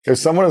If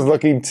someone is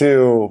looking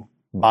to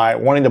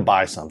wanting to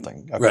buy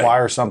something,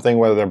 acquire something,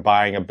 whether they're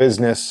buying a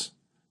business,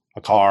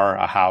 a car,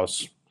 a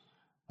house,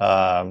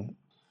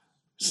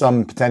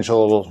 some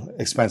potential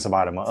expensive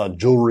item, a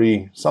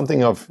jewelry,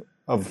 something of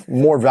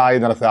more value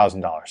than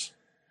 $1,000.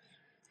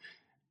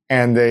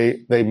 And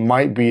they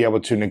might be able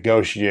to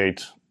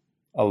negotiate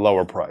a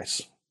lower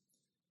price.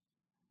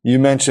 You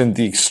mentioned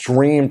the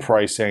extreme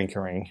price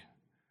anchoring,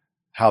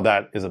 how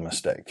that is a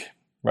mistake,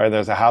 right?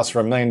 There's a house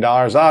for $1 million.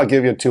 I'll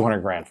give you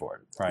 200 grand for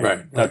it,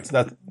 right? That's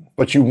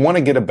but you want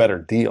to get a better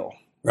deal.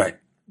 Right.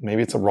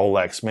 Maybe it's a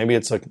Rolex, maybe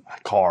it's a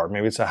car,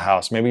 maybe it's a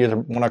house, maybe you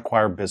want to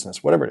acquire a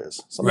business, whatever it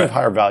is, something of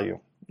higher value.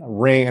 A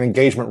ring, an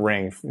engagement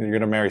ring, you're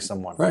going to marry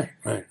someone. Right.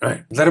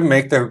 Let them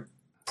make their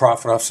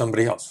profit off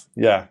somebody else.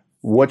 Yeah.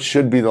 What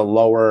should be the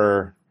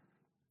lower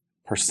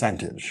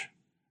percentage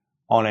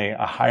on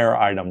a higher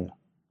item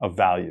of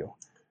value?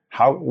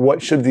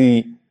 What should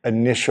the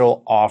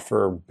initial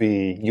offer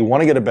be? You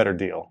want to get a better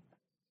deal.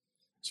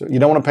 So you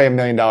don't want to pay $1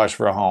 million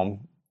for a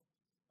home,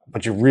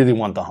 but you really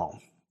want the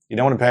home. You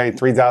don't want to pay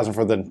 $3,000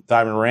 for the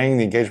diamond ring,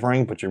 the engagement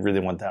ring, but you really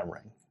want that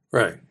ring.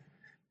 Right.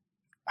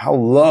 How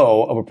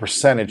low of a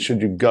percentage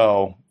should you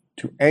go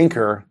to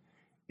anchor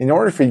in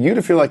order for you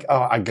to feel like,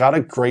 oh, I got a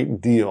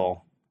great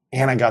deal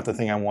and I got the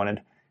thing I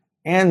wanted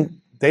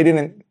and they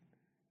didn't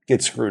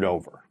get screwed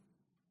over?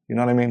 You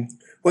know what I mean?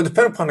 Well,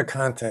 depending upon the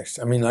context.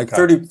 I mean, like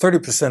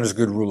 30% is a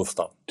good rule of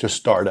thumb. To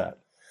start at.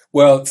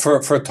 Well, for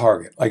a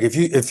target. Like if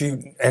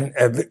you and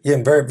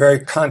very, very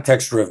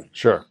context driven.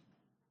 Sure.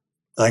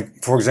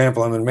 Like, for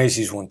example, I'm in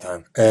Macy's one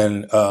time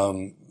and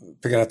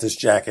picking out this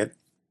jacket.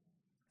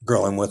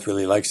 Girl I'm with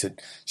really likes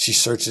it. She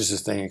searches the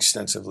thing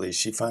extensively.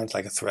 She finds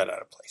like a thread out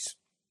of place.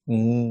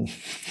 And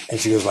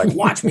she goes like,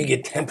 watch me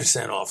get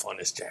 10% off on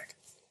this jacket.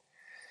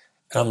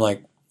 And I'm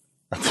like,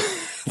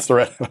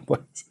 thread out of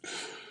place.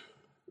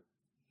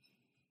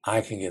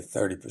 I can get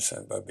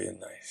 30% by being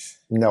nice.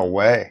 No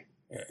way.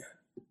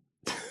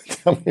 Yeah.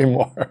 Tell me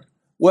more.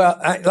 Well,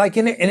 like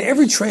in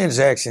every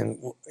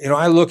transaction,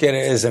 I look at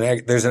it as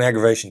there's an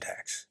aggravation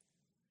tax.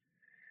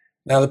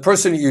 Now, the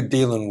person that you're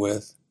dealing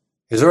with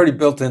has already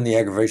built in the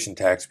aggravation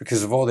tax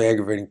because of all the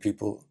aggravating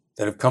people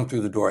that have come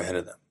through the door ahead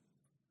of them.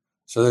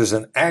 So there's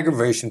an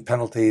aggravation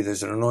penalty,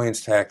 there's an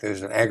annoyance tax,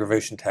 there's an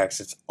aggravation tax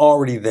that's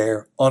already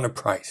there on a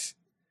price.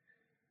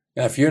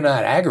 Now, if you're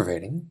not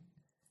aggravating,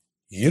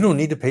 you don't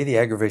need to pay the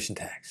aggravation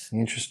tax.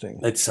 Interesting.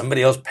 Let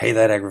somebody else pay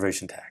that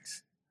aggravation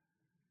tax.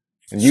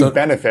 And you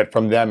benefit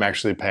from them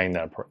actually paying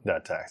that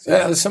tax.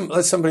 Yeah,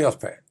 let somebody else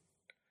pay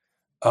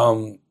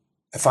it.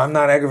 If I'm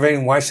not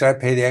aggravating, why should I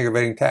pay the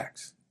aggravating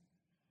tax?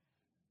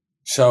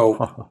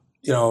 So,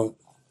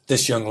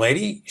 this young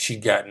lady,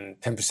 she'd gotten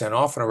 10%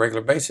 off on a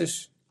regular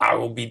basis. I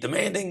will be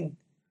demanding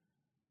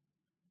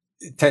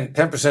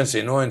 10% is the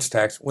annoyance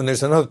tax when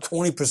there's another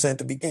 20%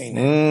 to be gained.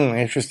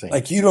 Interesting.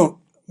 Like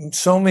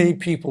so many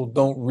people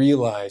don't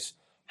realize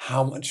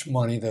how much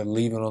money they're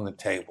leaving on the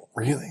table.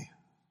 Really?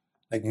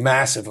 Like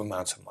massive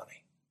amounts of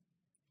money.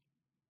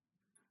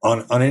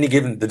 On any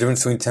given, the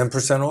difference between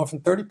 10% off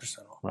and 30%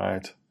 off.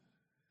 Right.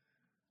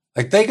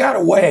 Like they got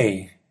a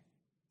way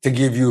to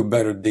give you a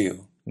better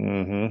deal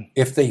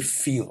if they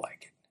feel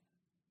like it.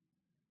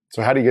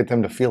 So how do you get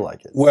them to feel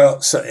like it?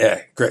 Well,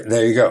 great.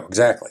 There you go.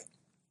 Exactly.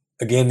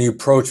 Again, the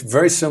approach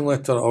very similar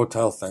to the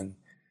hotel thing.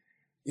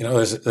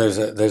 There's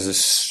a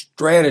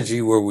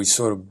strategy where we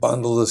sort of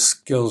bundle the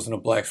skills in a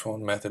Black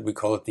Swan method. We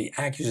call it the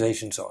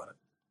accusations audit.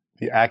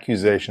 The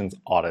accusations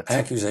audit.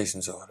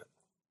 Accusations audit.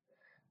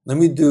 Let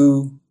me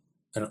do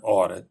an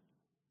audit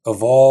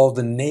of all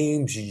the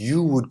names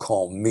you would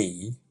call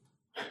me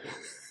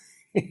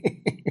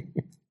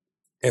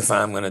if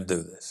I'm going to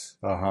do this.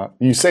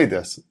 You say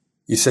this.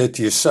 You say it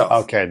to yourself.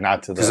 Okay,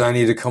 not to them. Because I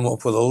need to come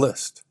up with a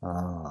list.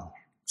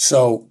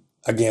 So,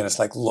 again, it's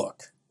like,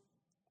 look,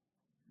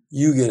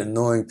 you get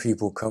annoying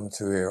people coming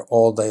through here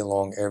all day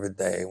long, every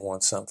day,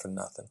 want something for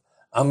nothing.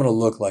 I'm going to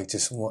look like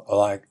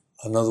like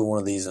another one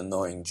of these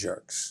annoying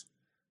jerks.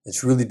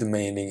 It's really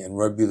demanding and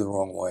rub you the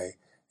wrong way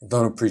and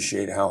don't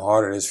appreciate how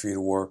hard it is for you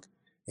to work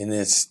in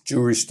this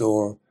jewelry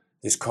store,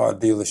 this car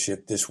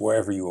dealership, this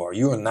wherever you are.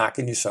 You are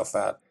knocking yourself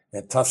out in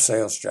a tough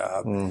sales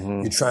job.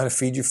 You're trying to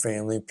feed your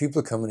family. People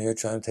are coming here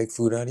trying to take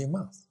food out of your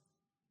mouth.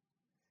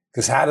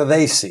 Because how do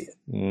they see it?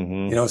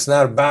 It's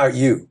not about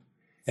you.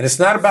 And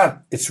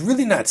it's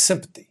really not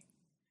sympathy.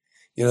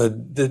 The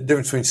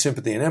difference between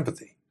sympathy and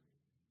empathy.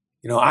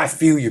 I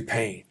feel your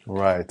pain.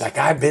 Right. Like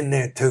I've been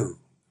there too.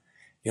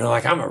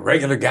 Like I'm a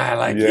regular guy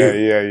like you.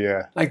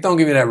 Yeah. Like don't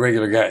give me that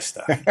regular guy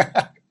stuff.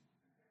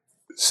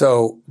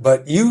 So,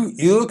 but you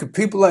look at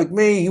people like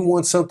me who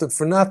want something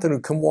for nothing, who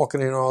come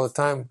walking in all the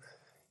time.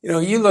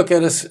 You look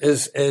at us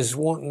as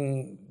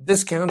wanting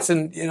discounts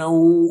and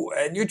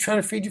you're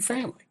trying to feed your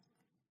family.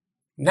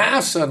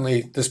 Now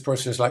suddenly this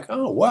person is like,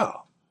 oh,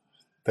 wow.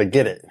 They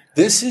get it.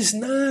 This is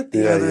not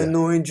the other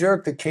annoying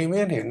jerk that came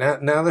in here.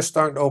 Now they're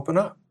starting to open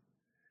up.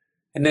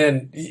 And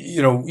then,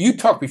 you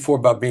talked before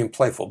about being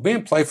playful.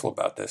 Being playful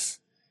about this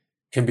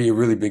can be a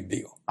really big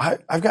deal.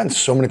 I've gotten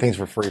so many things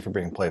for free for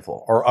being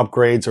playful, or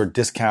upgrades or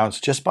discounts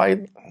just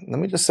by, let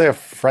me just say, a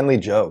friendly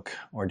joke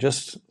or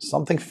just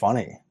something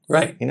funny.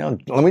 Right.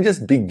 Let me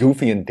just be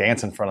goofy and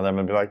dance in front of them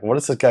and be like, what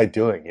is this guy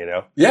doing,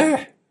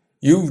 Yeah.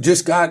 You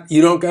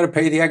don't got to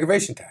pay the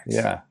aggravation tax.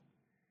 Yeah.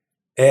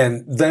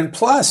 And then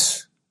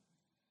plus,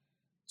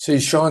 see,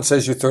 Sean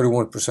says you're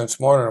 31%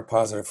 smarter in a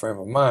positive frame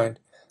of mind.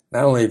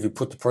 Not only have you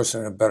put the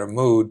person in a better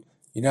mood,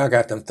 you now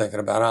got them thinking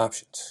about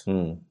options.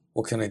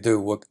 What can they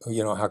do?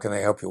 How can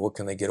they help you? What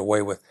can they get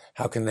away with?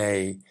 How can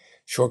they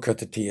shortcut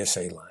the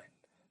TSA line?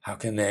 How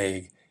can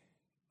they,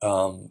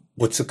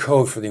 what's the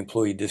code for the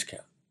employee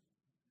discount?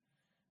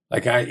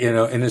 Like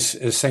in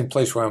this same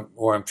place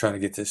where I'm trying to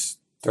get this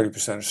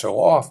 30% or so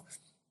off,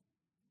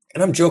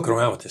 and I'm joking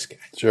around with this guy.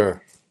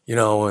 Sure.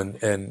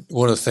 And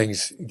one of the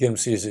things, get him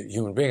to see as a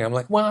human being, I'm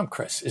like, well, I'm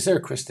Chris. Is there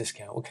a Chris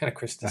discount? What kind of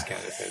Chris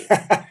discount is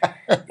there?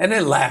 And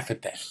they laugh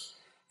at that.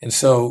 And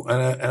so,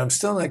 and I'm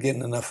still not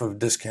getting enough of a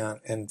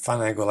discount. And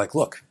finally I go like,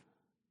 look,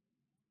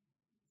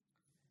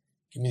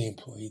 give me the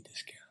employee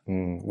discount.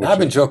 Now I've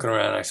been joking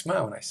around and I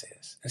smile when I say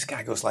this. This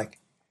guy goes like,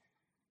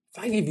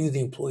 if I give you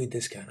the employee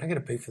discount, I got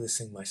to pay for this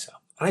thing myself.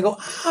 And I go,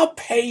 I'll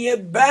pay you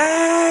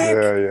back.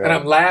 Yeah. And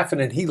I'm laughing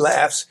and he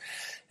laughs.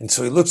 And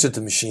so he looks at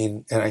the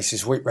machine and I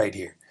says, wait right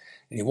here.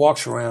 And he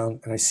walks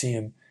around and I see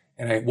him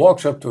and I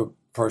walks up to a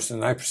person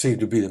and I perceive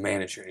to be the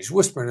manager. And he's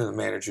whispering in the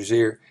manager's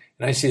ear.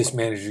 And I see this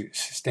manager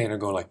standing there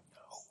going like,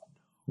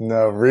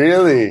 no,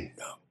 really?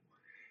 No.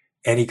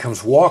 And he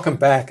comes walking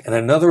back and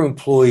another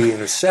employee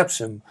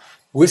intercepts him,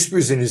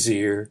 whispers in his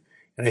ear,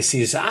 and I see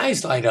his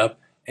eyes light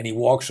up and he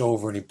walks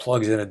over and he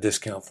plugs in a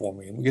discount for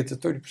me and we get the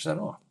 30%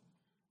 off.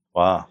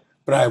 Wow.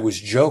 But I was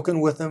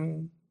joking with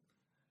him.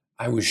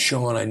 I was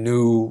showing I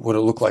knew what it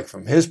looked like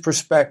from his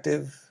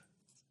perspective.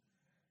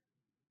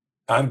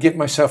 I'm getting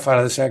myself out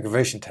of this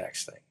aggravation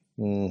tax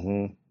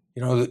thing.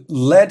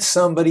 Let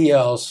somebody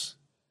else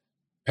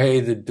pay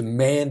the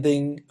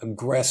demanding,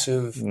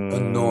 aggressive,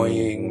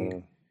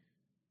 annoying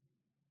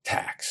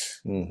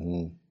tax.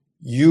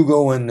 You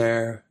go in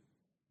there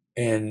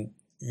and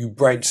you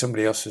brighten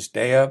somebody else's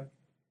day up.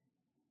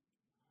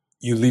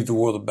 You leave the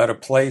world a better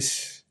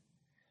place.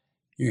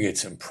 You get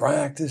some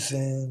practice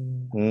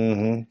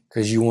in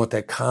because you want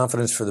that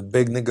confidence for the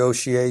big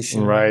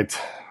negotiation. Right.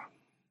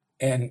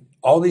 And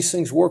all these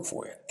things work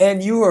for you.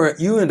 And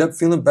you end up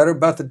feeling better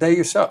about the day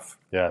yourself.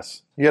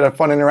 Yes. You get a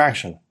fun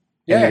interaction.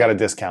 Yeah. And you got a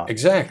discount.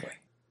 Exactly.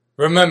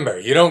 Remember,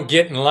 you don't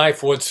get in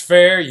life what's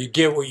fair, you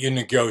get what you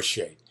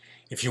negotiate.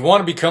 If you want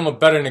to become a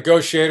better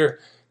negotiator,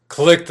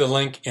 click the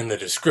link in the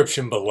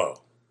description below.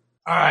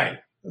 All right,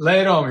 lay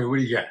it on me. What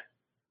do you got?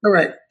 All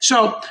right.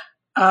 So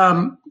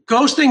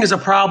ghosting is a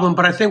problem,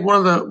 but I think one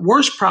of the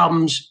worst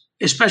problems,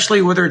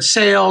 especially whether it's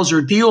sales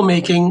or deal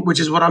making, which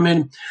is what I'm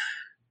in,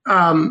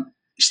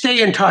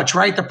 stay in touch,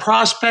 right? The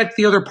prospect,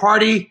 the other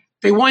party,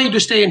 they want you to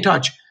stay in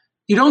touch.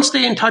 You don't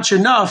stay in touch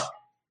enough,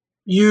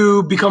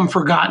 you become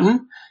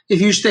forgotten.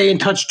 If you stay in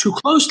touch too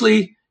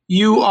closely,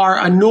 you are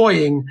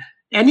annoying.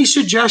 Any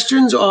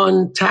suggestions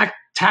on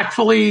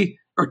tactfully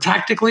or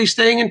tactically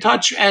staying in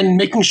touch and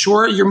making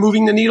sure you're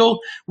moving the needle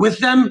with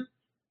them?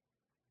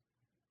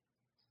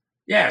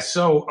 Yeah,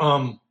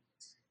 so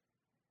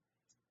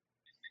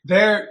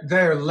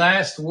their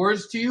last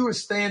words to you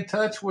is stay in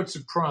touch. What's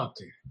the prompt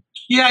here?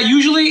 Yeah,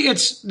 usually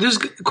it's this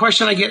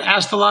question I get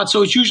asked a lot.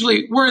 So it's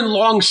usually we're in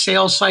long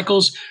sales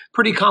cycles,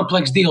 pretty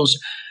complex deals.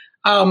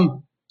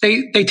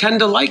 They tend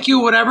to like you,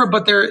 whatever,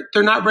 but they're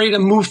not ready to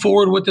move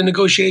forward with the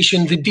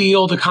negotiation, the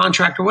deal, the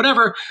contract, or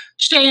whatever.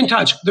 Stay in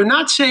touch. They're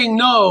not saying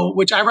no,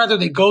 which I'd rather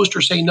they ghost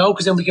or say no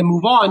because then we can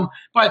move on.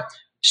 But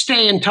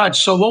stay in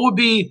touch. So what would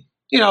be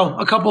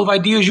a couple of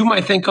ideas you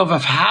might think of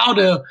how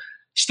to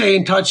stay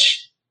in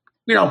touch?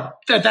 No.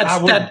 Let's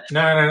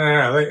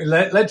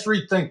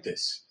rethink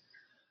this.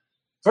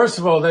 First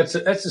of all, that's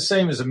the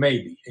same as a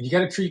maybe, and you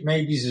got to treat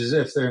maybes as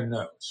if they're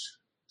no's.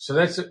 So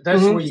that's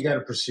the way you got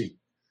to proceed.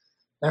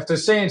 Now, if they're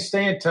saying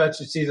stay in touch,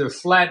 it's either a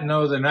flat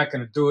no, they're not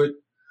going to do it,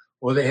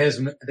 or they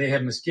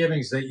have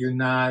misgivings that you're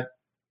not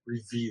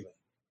revealing.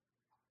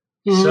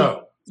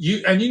 So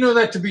you know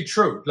that to be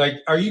true. Like,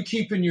 are you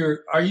keeping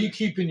your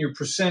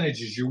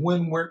percentages, your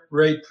win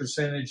rate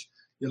percentage,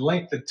 your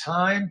length of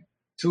time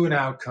to an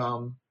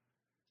outcome,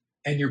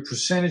 and your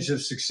percentage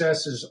of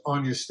successes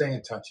on your stay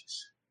in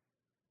touches?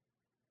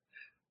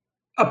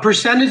 A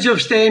percentage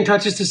of stay in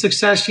touches to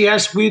success,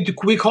 yes.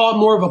 We call it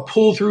more of a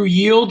pull through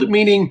yield,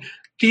 meaning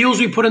deals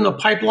we put in the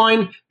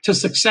pipeline to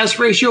success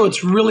ratio,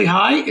 it's really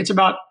high. It's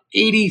about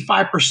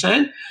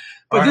 85%.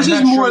 But right, this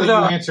is more you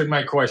answered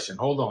my question.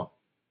 Hold on.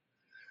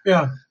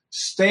 Yeah.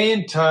 Stay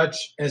in touch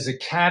as a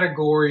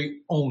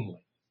category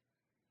only.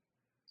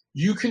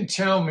 You can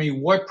tell me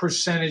what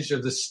percentage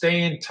of the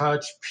stay in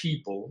touch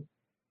people,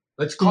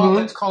 let's call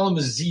them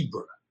a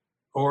zebra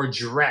or a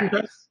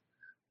giraffe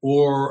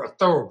or a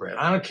thoroughbred.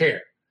 I don't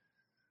care.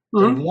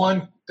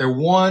 They're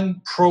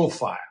one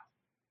profile.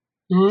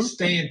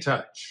 Stay in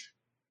touch.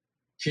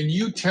 Can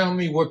you tell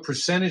me what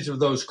percentage of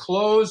those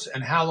close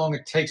and how long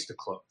it takes to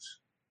close?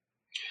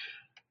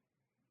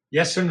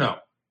 Yes or no?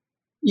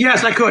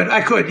 Yes, I could.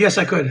 Yes,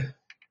 I could.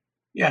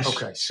 Yes.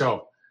 Okay,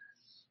 so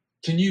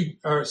can you?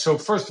 So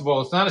first of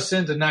all, it's not a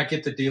sin to not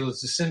get the deal.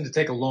 It's a sin to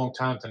take a long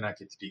time to not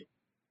get the deal.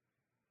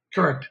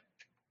 Correct.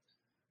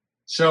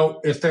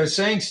 So if they're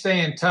saying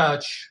stay in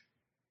touch,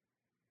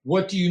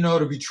 what do you know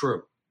to be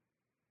true?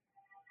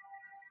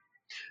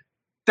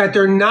 That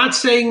they're not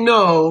saying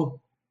no.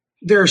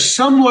 They're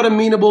somewhat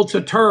amenable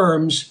to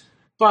terms,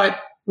 but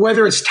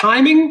whether it's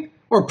timing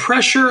or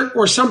pressure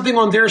or something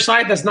on their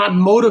side that's not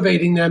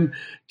motivating them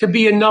to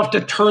be enough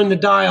to turn the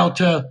dial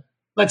to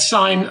let's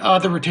sign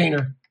the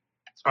retainer.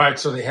 All right,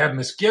 so they have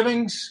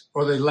misgivings,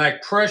 or they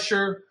lack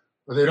pressure,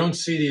 or they don't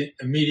see the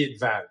immediate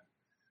value.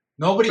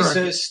 Nobody Correct.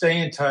 says stay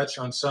in touch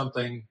on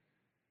something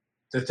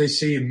that they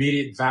see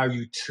immediate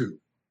value to.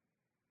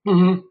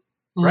 Mm-hmm.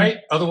 Mm-hmm. Right?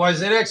 Otherwise,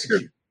 they'd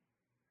execute. Sure.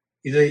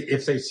 Either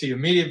if they see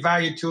immediate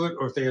value to it,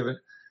 or if they have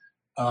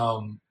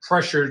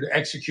pressure to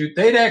execute,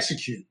 they'd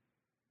execute.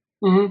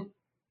 Mm-hmm.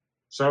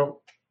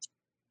 So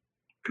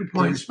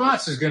the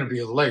response is going to be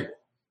a label.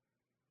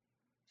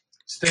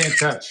 Stay in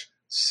touch.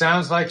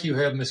 Sounds like you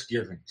have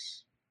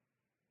misgivings.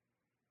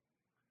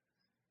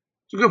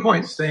 It's a good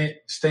point. Stay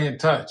in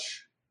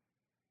touch.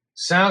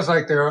 Sounds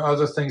like there are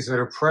other things that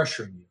are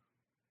pressuring you.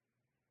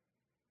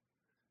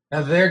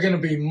 Now, they're going to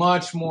be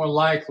much more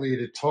likely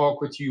to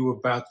talk with you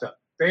about the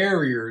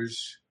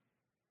barriers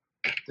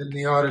than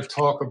they ought to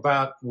talk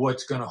about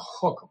what's going to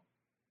hook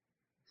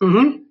them.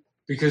 Mm-hmm.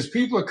 Because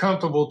people are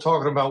comfortable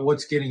talking about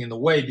what's getting in the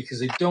way because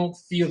they don't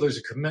feel there's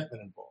a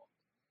commitment involved.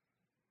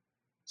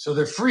 So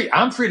they're free.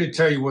 I'm free to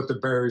tell you what the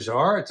barriers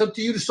are. It's up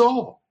to you to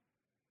solve them.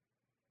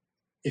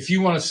 If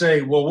you want to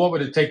say, well, what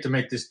would it take to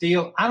make this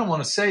deal? I don't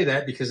want to say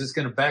that because it's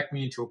going to back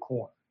me into a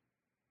corner.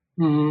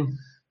 Mm-hmm.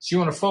 So you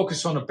want to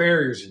focus on the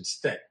barriers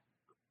instead.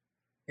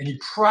 And you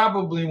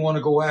probably want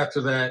to go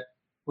after that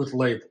with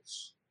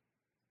labels.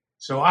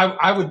 So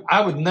I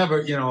would never,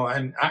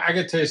 and I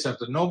got to tell you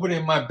something. Nobody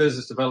in my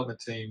business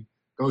development team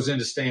goes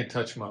into stay in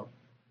touch mode.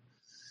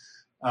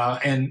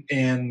 And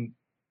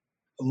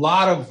a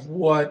lot of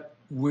what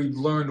we've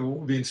learned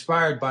will be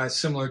inspired by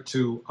similar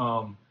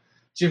to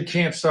Jim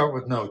Camp Start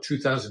With No,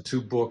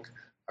 2002 book.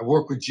 I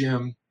worked with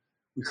Jim.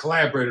 We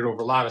collaborated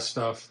over a lot of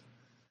stuff.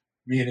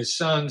 Me and his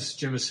sons.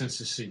 Jim has since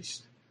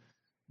deceased.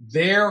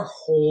 Their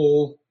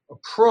whole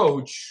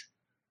approach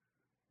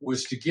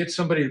was to get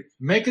somebody to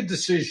make a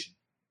decision,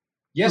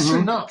 yes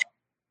or no.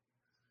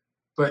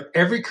 But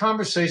every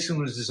conversation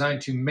was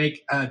designed to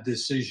make a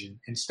decision,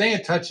 and stay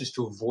in touch is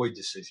to avoid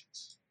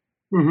decisions.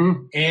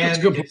 Mm-hmm.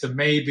 And it's a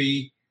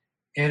maybe,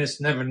 and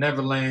it's never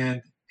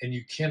land, and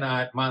you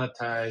cannot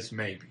monetize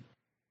maybe.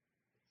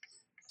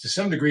 To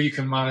some degree, you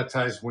can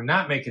monetize we're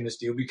not making this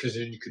deal because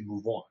then you can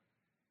move on.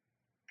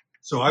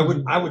 So I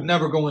would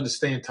never go into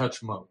stay in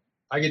touch mode.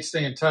 I get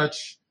stay in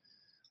touch.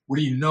 What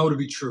do you know to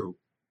be true?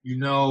 You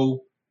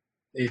know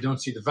they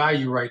don't see the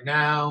value right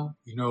now.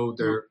 You know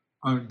they're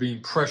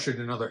being pressured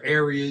in other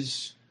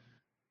areas.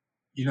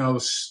 You know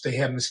they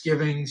have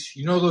misgivings.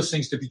 You know those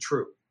things to be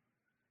true.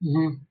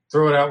 Mm-hmm.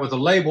 Throw it out with a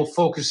label,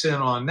 focus in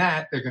on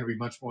that. They're going to be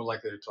much more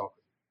likely to talk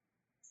with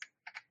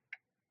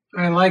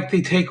you. I like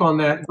the take on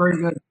that.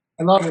 Very good.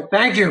 I love it.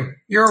 Thank you.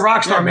 You're a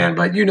rock star, man,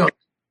 but you know.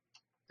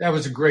 That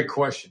was a great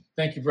question.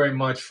 Thank you very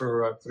much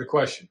for the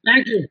question.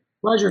 Thank you.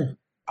 Pleasure.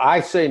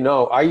 I say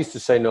no. I used to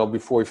say no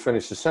before we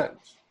finished the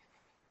sentence.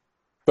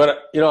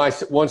 But,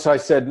 once I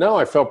said no,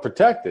 I felt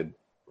protected.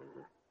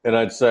 And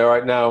I'd say, all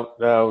right,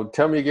 now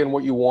tell me again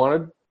what you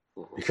wanted,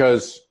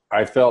 because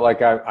I felt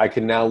like I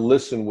can now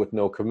listen with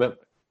no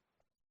commitment.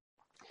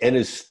 And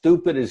as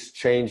stupid as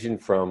changing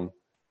from,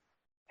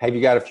 have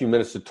you got a few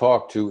minutes to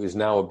talk to, is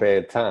now a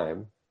bad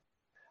time.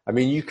 I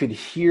mean, you could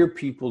hear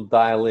people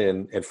dial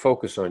in and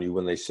focus on you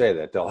when they say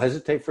that. They'll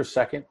hesitate for a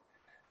second.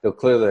 They'll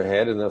clear their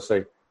head and they'll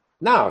say,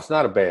 no, it's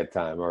not a bad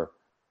time. Or,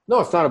 no,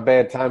 it's not a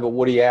bad time, but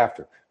what are you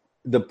after?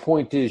 The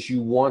point is you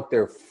want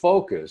their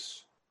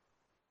focus,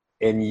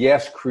 and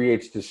yes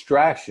creates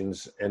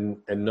distractions,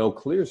 and no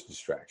clears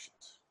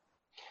distractions.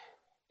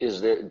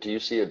 Do you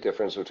see a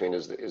difference between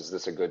is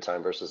this a good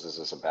time versus is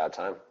this a bad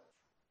time?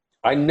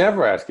 I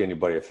never ask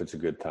anybody if it's a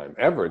good time,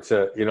 ever. It's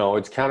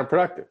it's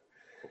counterproductive.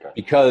 Okay.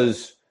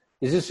 Because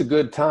is this a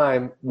good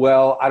time?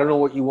 Well, I don't know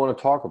what you want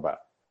to talk about.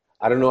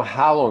 I don't know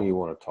how long you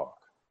want to talk.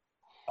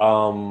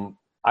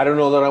 I don't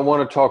know that I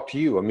want to talk to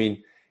you. I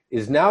mean,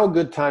 is now a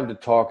good time to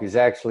talk is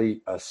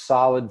actually a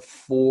solid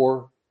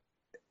 4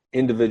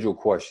 individual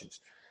questions.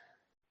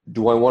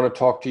 Do I want to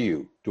talk to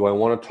you? Do I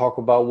want to talk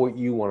about what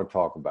you want to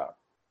talk about?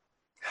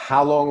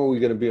 How long are we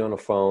going to be on the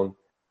phone?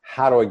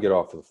 How do I get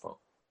off of the phone?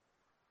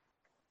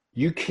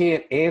 You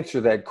can't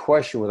answer that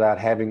question without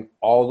having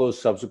all those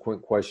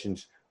subsequent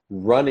questions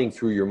running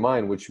through your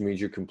mind, which means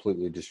you're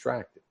completely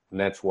distracted. And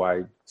that's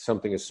why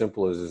something as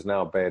simple as is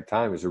now a bad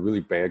time is a really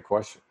bad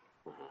question.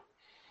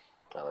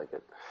 Mm-hmm. I like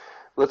it.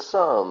 Let's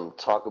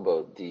talk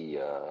about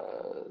the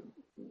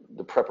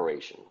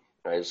preparation.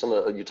 Right.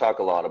 You talk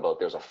a lot about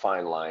there's a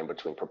fine line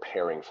between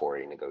preparing for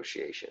a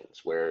negotiations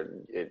where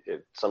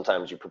it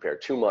sometimes you prepare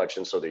too much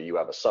and so that you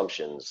have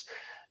assumptions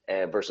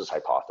versus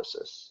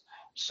hypothesis.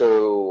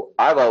 So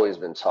I've always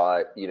been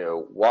taught,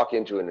 walk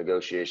into a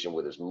negotiation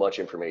with as much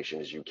information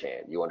as you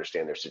can. You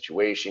understand their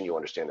situation, you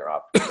understand their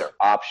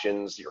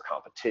options, your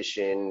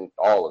competition,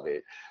 all of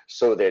it,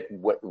 so that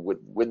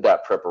with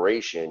that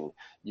preparation,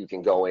 you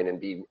can go in and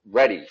be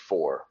ready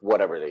for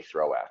whatever they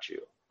throw at you.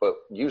 But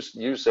you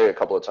say a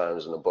couple of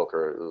times in the book,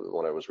 or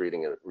when I was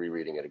rereading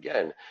it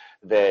again,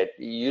 that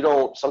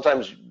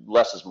sometimes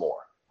less is more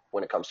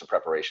when it comes to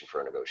preparation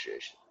for a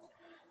negotiation.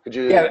 Could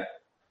you? Yeah,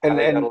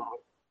 and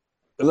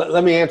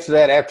let me answer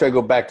that after I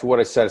go back to what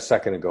I said a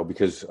second ago,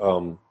 because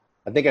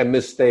I think I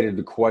misstated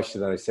the question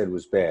that I said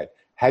was bad.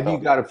 Have you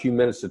got a few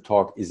minutes to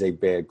talk is a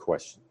bad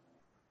question.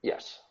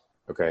 Yes.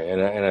 Okay,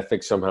 and I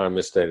think somehow I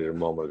misstated it a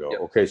moment ago. Yep.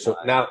 Okay, so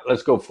now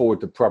let's go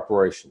forward to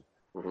preparation.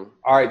 Mm-hmm.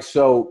 All right,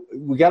 so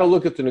we got to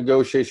look at the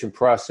negotiation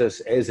process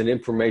as an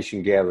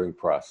information gathering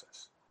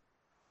process.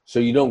 So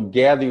you don't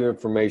gather your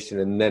information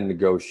and then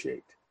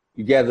negotiate.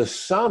 You gather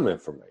some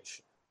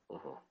information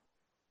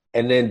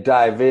and then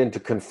dive in to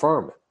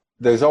confirm it.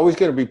 There's always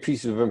going to be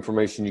pieces of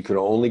information you can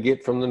only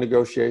get from the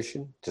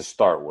negotiation to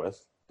start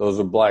with. Those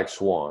are black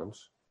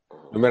swans.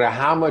 No matter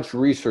how much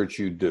research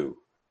you do,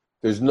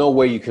 there's no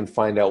way you can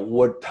find out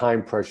what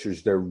time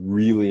pressures they're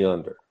really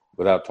under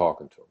without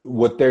talking to them.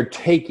 What their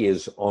take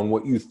is on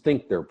what you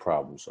think their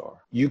problems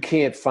are. You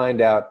can't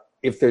find out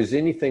if there's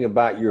anything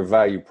about your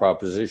value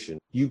proposition.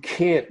 You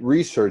can't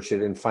research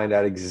it and find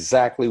out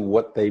exactly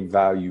what they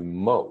value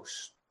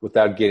most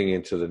without getting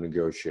into the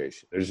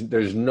negotiation.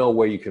 There's no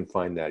way you can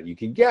find that. You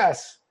can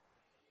guess,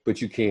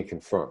 but you can't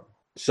confirm.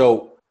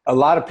 So a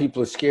lot of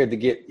people are scared to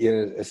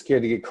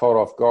get caught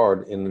off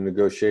guard in the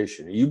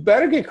negotiation. You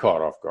better get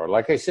caught off guard.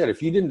 Like I said,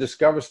 if you didn't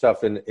discover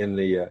stuff in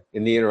the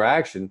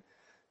interaction,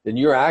 then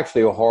you're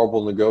actually a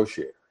horrible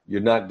negotiator.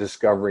 You're not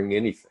discovering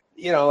anything.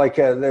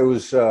 There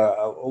was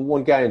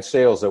one guy in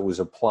sales that was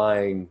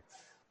applying.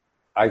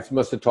 I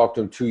must have talked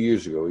to him 2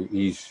 years ago.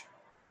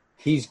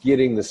 He's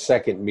getting the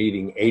second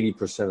meeting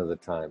 80% of the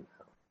time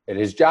now. And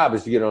his job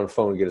is to get on the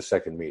phone and get a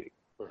second meeting.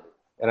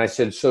 And I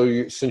said,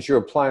 since you're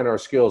applying our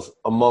skills,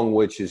 among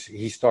which is,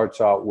 he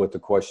starts out with the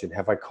question,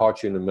 have I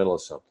caught you in the middle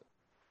of something?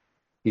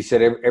 He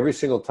said, every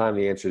single time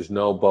the answer is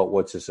no, but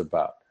what's this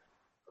about?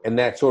 And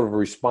that sort of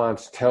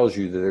response tells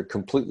you that they're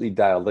completely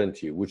dialed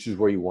into you, which is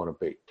where you want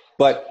to be.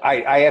 But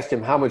I asked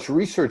him, how much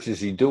research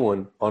is he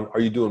doing are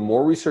you doing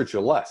more research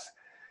or less?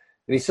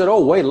 And he said,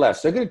 way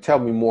less. They're going to tell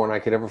me more than I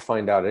could ever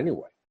find out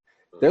anyway.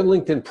 Their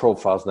LinkedIn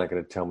profile is not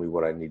going to tell me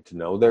what I need to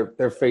know. Their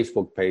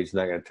Facebook page is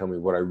not going to tell me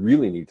what I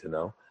really need to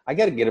know. I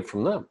got to get it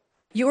from them.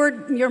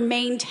 Your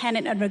main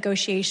tenet of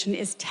negotiation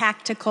is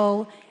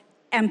tactical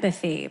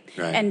empathy.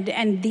 Right.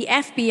 And the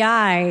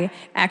FBI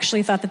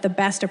actually thought that the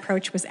best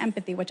approach was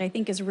empathy, which I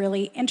think is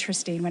really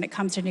interesting when it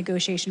comes to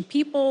negotiation.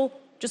 People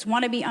just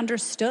want to be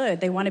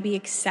understood. They want to be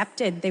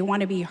accepted. They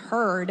want to be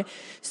heard.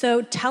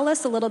 So tell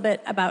us a little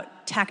bit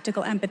about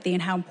tactical empathy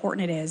and how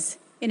important it is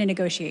in a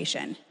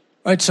negotiation.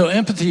 Right, so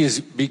empathy has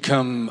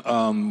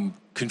become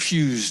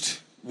confused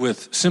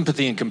with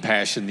sympathy and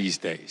compassion these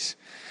days.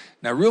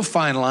 Now, real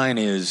fine line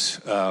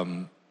is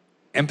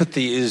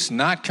empathy is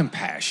not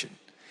compassion.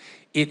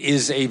 It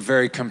is a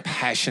very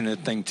compassionate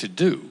thing to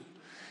do,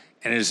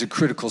 and it is a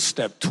critical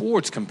step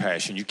towards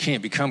compassion. You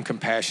can't become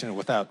compassionate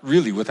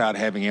without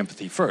having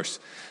empathy first.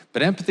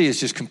 But empathy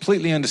is just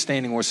completely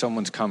understanding where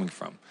someone's coming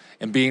from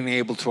and being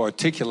able to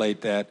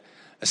articulate that,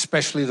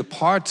 especially the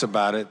parts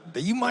about it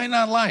that you might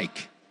not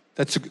like.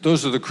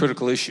 Those are the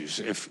critical issues.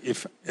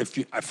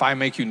 If I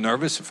make you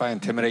nervous, if I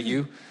intimidate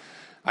you,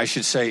 I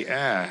should say,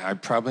 I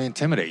probably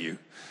intimidate you.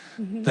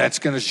 Mm-hmm. That's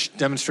going to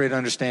demonstrate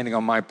understanding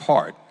on my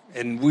part.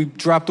 And we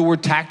dropped the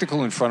word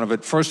tactical in front of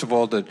it, first of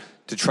all, to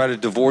try to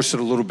divorce it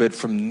a little bit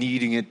from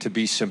needing it to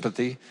be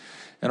sympathy.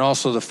 And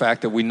also the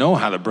fact that we know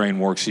how the brain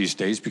works these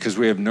days because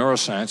we have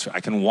neuroscience.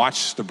 I can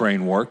watch the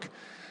brain work.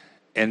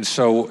 And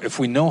so if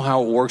we know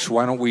how it works,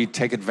 why don't we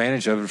take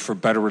advantage of it for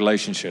better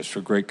relationships,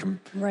 for great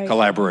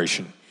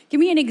collaboration? Give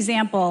me an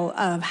example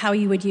of how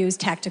you would use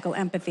tactical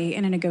empathy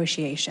in a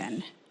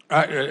negotiation.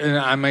 And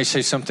I may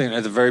say something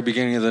at the very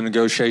beginning of the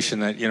negotiation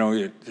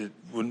that,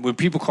 when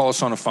people call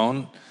us on the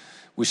phone,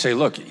 we say,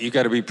 look, you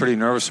got to be pretty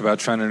nervous about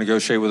trying to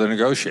negotiate with a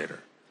negotiator.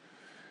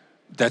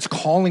 That's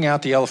calling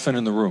out the elephant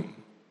in the room,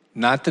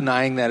 not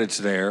denying that it's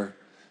there.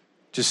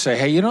 Just say,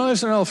 hey,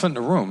 there's an elephant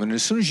in the room. And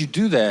as soon as you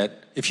do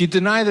that, if you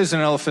deny there's an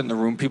elephant in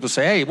the room, people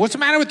say, hey, what's the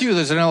matter with you?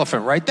 There's an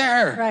elephant right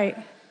there. Right.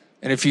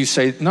 And if you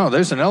say, no,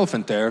 there's an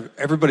elephant there,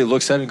 everybody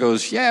looks at it and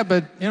goes, yeah,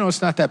 but,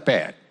 it's not that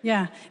bad.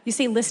 Yeah. You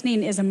say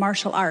listening is a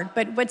martial art.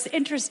 But what's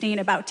interesting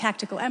about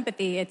tactical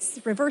empathy,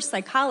 it's reverse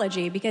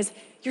psychology because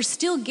you're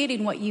still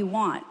getting what you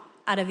want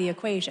out of the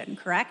equation,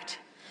 correct?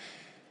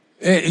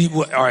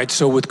 All right,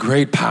 so with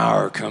great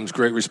power comes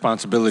great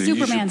responsibility.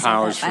 Superman Use your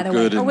powers said that, by for the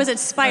way. good. Or was it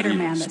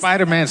Spider-Man?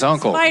 Spider-Man's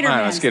uncle. Spider-Man.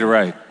 Right, let's get it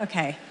right.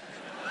 Okay.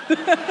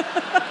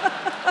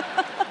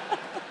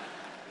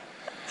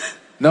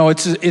 No,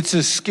 it's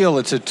a skill,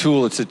 it's a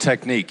tool, it's a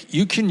technique.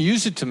 You can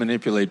use it to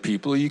manipulate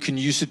people. You can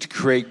use it to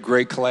create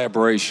great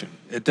collaboration.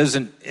 It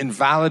doesn't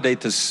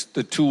invalidate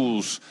the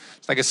tools.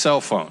 It's like a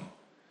cell phone.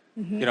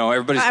 Mm-hmm. You know,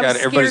 everybody's got a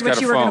phone. I was scared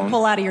what you were going to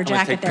pull out of your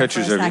jacket there for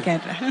a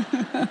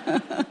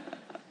second.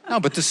 No,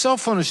 but the cell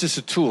phone is just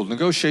a tool.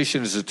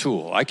 Negotiation is a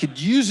tool. I could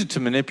use it to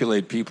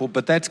manipulate people,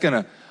 but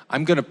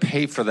I'm gonna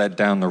pay for that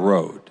down the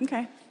road.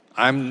 Okay.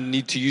 I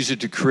need to use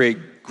it to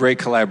create great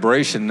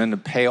collaboration, and then the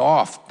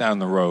payoff down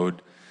the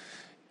road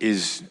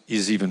is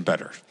even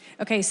better.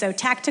 Okay, so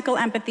tactical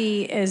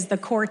empathy is the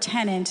core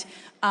tenet.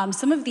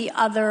 Some of the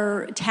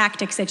other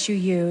tactics that you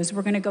use,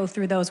 we're going to go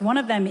through those. One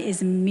of them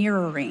is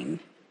mirroring.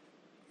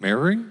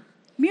 Mirroring?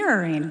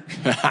 Mirroring.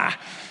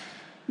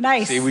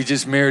 Nice. See, we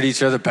just mirrored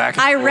each other back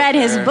and I forth read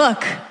his there.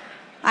 book.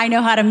 I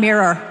know how to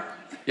mirror.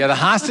 Yeah, the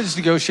hostage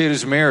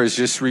negotiator's mirror is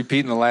just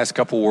repeating the last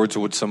couple words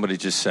of what somebody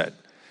just said.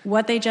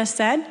 What they just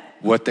said?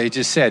 What they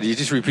just said. You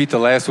just repeat the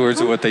last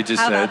words of what they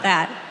just How said. about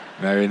that?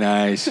 Very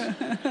nice.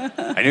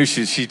 I knew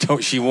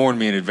she warned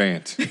me in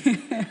advance.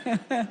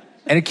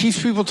 And it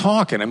keeps people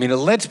talking. I mean, it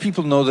lets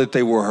people know that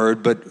they were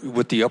heard, but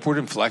with the upward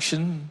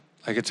inflection,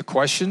 like it's a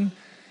question,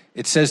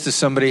 it says to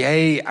somebody,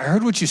 hey, I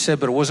heard what you said,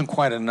 but it wasn't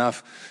quite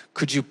enough.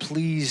 Could you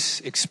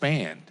please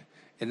expand?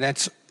 And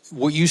that's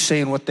what you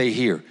say and what they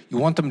hear. You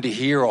want them to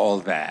hear all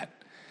that,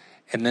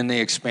 and then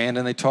they expand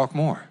and they talk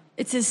more.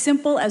 It's as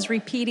simple as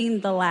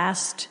repeating the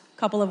last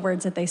couple of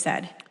words that they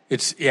said.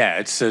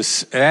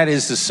 That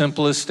is the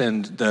simplest,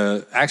 and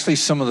actually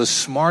some of the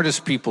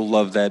smartest people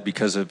love that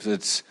because of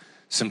its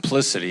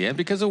simplicity and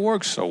because it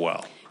works so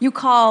well. You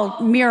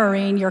call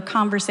mirroring your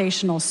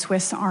conversational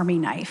Swiss Army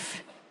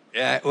knife.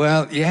 Yeah,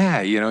 well,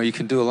 yeah, you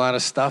can do a lot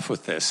of stuff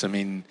with this. I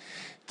mean,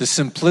 the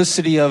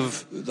simplicity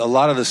of a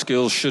lot of the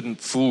skills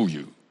shouldn't fool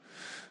you.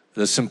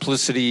 The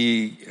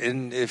simplicity,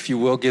 and if you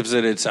will, gives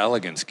it its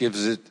elegance,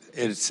 gives it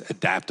its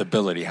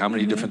adaptability, how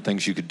many different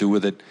things you could do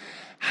with it,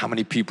 how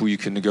many people you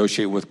can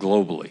negotiate with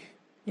globally.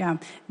 Yeah.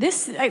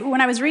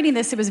 When I was reading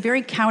this, it was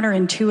very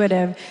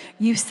counterintuitive.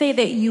 You say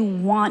that you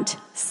want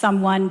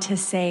someone to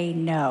say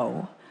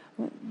no.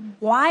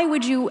 Why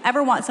would you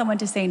ever want someone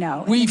to say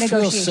no? We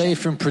feel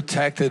safe and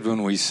protected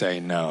when we say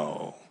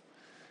no.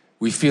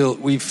 We feel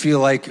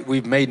like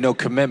we've made no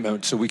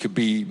commitment, so we could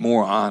be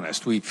more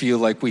honest. We feel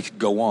like we could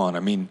go on.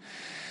 I mean,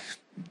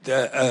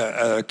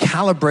 a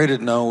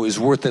calibrated no is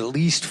worth at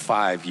least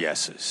 5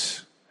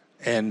 yeses.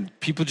 And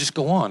people just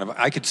go on.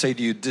 I could say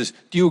to you, do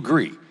you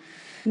agree?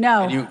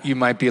 No. And you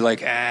might be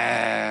like,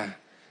 And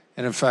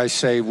if I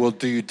say, well,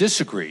 do you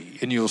disagree?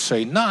 And you'll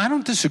say, no, I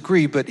don't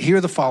disagree, but here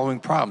are the following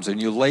problems. And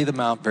you'll lay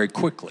them out very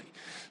quickly.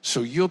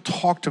 So you'll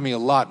talk to me a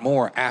lot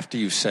more after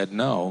you've said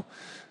no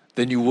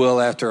than you will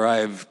after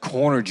I've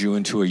cornered you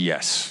into a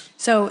yes.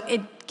 So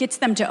it gets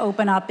them to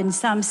open up in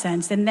some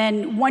sense. And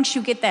then once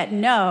you get that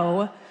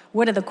no,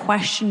 what are the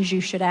questions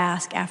you should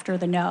ask after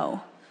the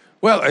no?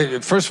 Well,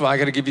 first of all, I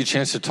got to give you a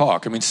chance to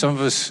talk. I mean, some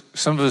of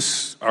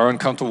us are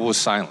uncomfortable with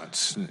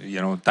silence,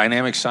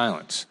 dynamic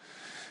silence.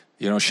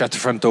 Shut the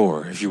front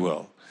door, if you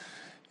will.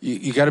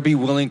 You got to be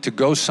willing to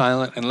go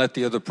silent and let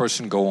the other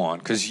person go on.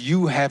 Because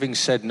you having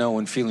said no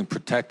and feeling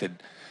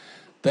protected,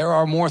 there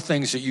are more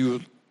things that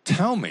you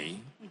tell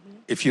me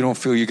if you don't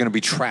feel you're going to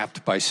be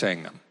trapped by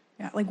saying them.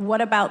 Yeah, like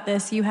what about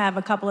this? You have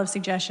a couple of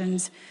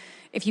suggestions.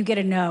 If you get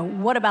a no,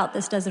 what about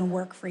this doesn't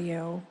work for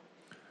you?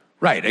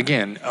 Right.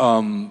 Again,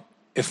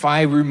 if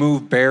I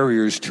remove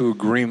barriers to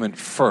agreement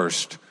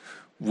first,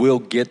 we'll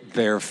get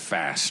there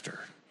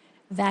faster.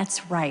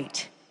 That's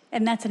right.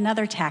 And that's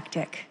another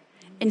tactic.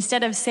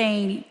 Instead of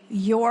saying,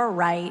 you're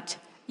right,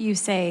 you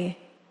say,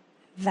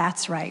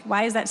 that's right.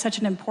 Why is that such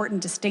an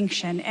important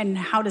distinction? And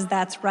how does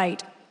that's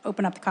right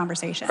open up the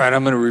conversation? All right,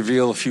 I'm going to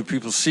reveal a few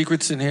people's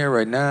secrets in here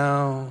right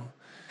now.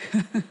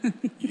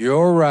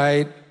 You're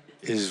right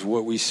is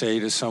what we say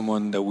to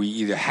someone that we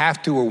either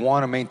have to or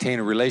want to maintain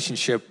a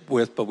relationship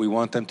with, but we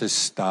want them to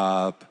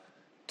stop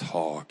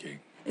talking.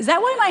 Is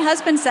that why my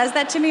husband says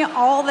that to me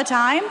all the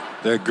time?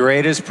 The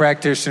greatest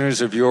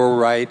practitioners of you're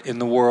right in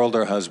the world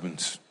are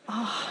husbands.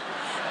 Oh,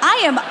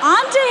 I am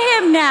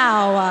onto him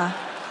now.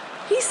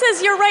 He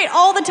says you're right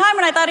all the time,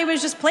 and I thought he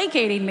was just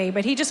placating me,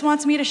 but he just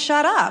wants me to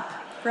shut up,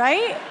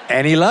 right?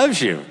 And he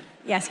loves you.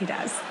 Yes, he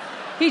does.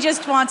 He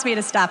just wants me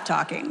to stop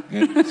talking.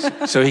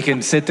 So he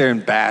can sit there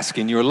and bask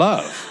in your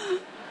love.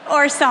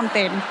 Or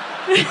something.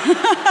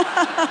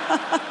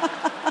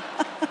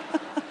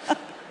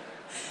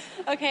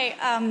 Okay,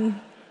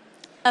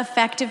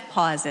 effective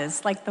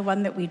pauses, like the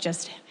one that we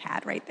just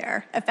had right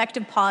there.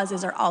 Effective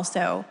pauses are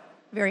also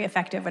very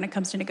effective when it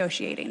comes to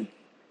negotiating.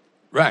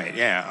 Right,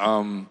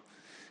 yeah.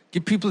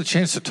 Give people a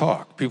chance to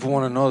talk. People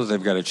want to know that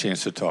they've got a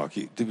chance to talk.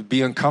 To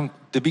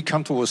be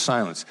comfortable with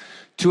silence.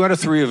 2 out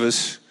of 3 of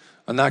us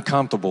are not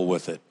comfortable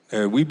with it.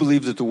 We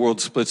believe that the world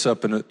splits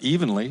up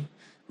evenly,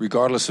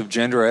 regardless of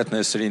gender or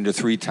ethnicity, into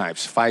 3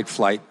 types. Fight,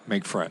 flight,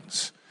 make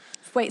friends.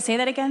 Wait, say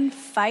that again.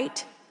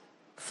 Fight,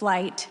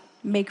 flight,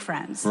 make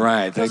friends.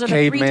 Right. Those the are the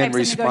 3 caveman types of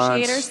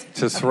responds negotiators?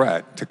 to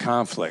threat, to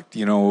conflict.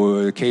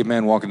 A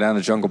caveman walking down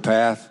the jungle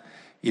path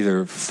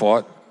either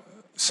fought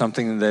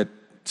something that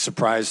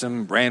surprised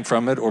him, ran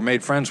from it, or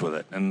made friends with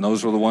it. And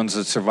those were the ones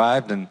that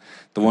survived, and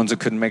the ones that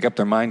couldn't make up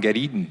their mind get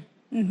eaten.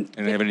 And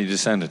didn't have any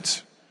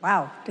descendants.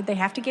 Wow. Did they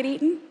have to get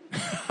eaten?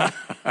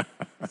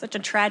 Such a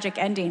tragic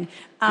ending.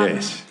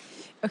 Yes.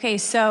 Okay,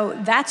 so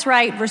that's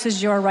right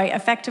versus you're right.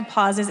 Effective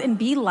pauses and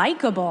be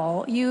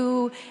likable.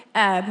 You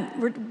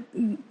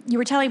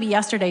were telling me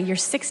yesterday you're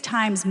 6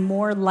 times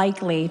more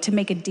likely to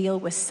make a deal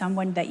with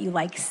someone that you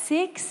like.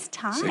 6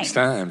 times. 6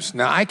 times.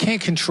 Now, I can't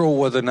control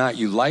whether or not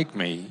you like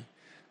me,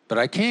 but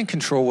I can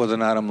control whether or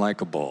not I'm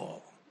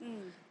likable.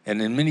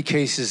 And in many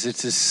cases,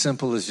 it's as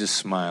simple as just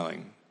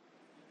smiling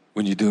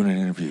when you're doing an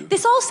interview.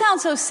 This all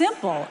sounds so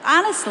simple,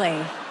 honestly.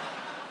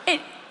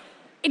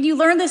 And you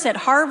learn this at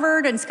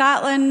Harvard and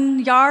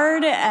Scotland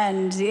Yard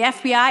and the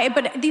FBI,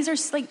 but these are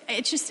like,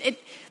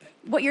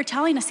 what you're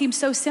telling us seems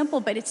so simple,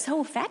 but it's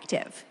so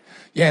effective.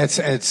 Yeah,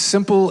 it's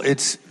simple.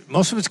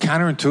 Most of it's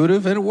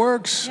counterintuitive, and it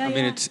works. Yeah,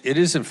 it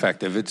is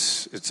effective.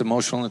 It's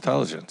emotional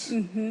intelligence.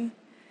 Mm-hmm.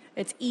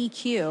 It's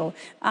EQ.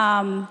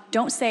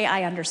 Don't say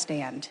I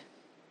understand.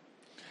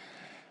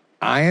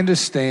 I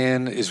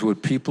understand is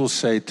what people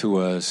say to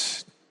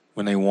us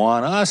when they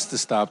want us to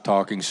stop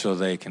talking so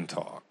they can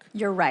talk.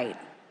 You're right.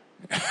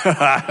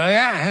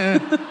 Yeah.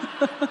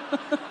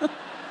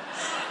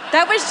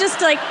 That was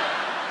just like,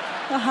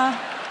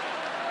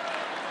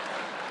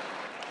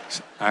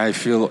 I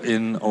feel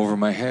in over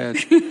my head.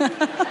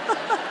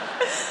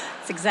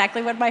 It's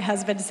exactly what my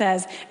husband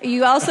says.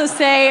 You also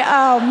say,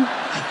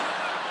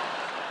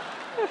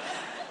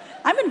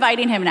 I'm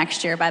inviting him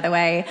next year, by the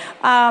way.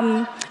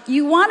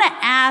 You want to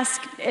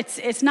ask,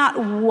 it's not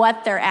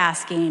what they're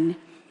asking,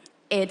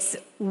 it's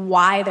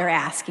why they're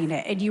asking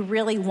it. And you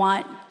really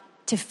want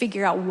to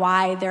figure out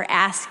why they're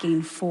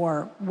asking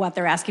for what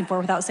they're asking for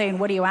without saying,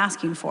 what are you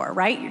asking for,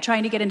 right? You're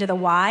trying to get into the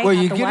why, well,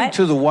 not you the get what.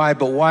 into the why,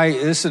 but why,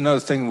 this is another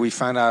thing we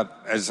find out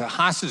as a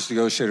hostage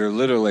negotiator.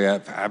 Literally,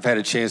 I've had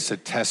a chance to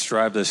test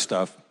drive this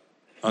stuff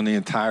on the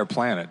entire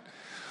planet.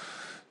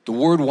 The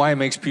word why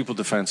makes people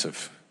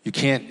defensive. You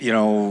can't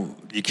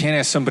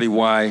ask somebody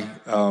why.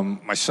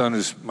 My son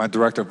is my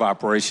director of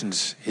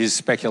operations. His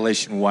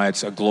speculation why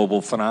it's a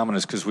global phenomenon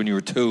is because when you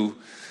were 2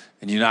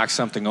 and you knocked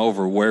something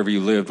over wherever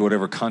you lived,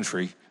 whatever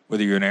country,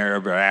 whether you're an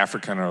Arab or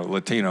African or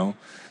Latino,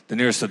 the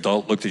nearest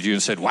adult looked at you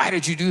and said, why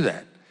did you do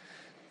that?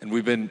 And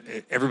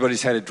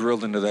everybody's had it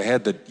drilled into their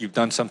head that you've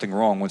done something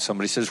wrong when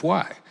somebody says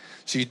why.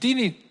 So you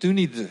do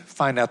need to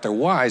find out their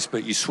whys,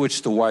 but you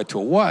switch the why to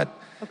a what.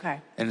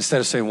 Okay. And instead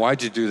of saying,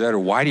 why'd you do that or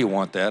why do you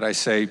want that, I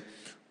say,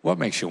 what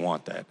makes you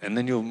want that? And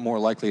then you're more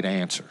likely to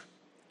answer.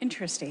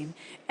 Interesting.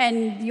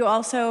 And you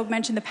also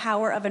mentioned the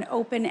power of an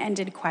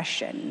open-ended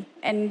question.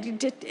 And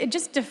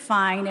just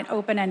define an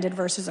open-ended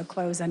versus a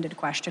closed-ended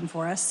question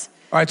for us.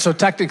 All right, so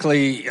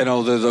technically,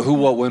 the who,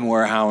 what, when,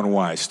 where, how, and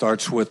why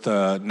starts with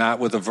not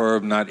with a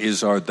verb, not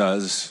is or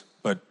does,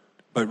 but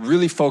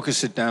really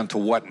focus it down to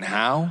what and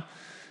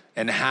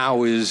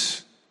how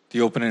is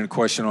the open-ended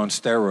question on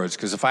steroids.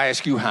 Because if I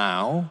ask you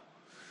how,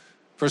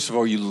 first of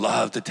all, you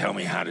love to tell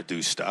me how to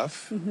do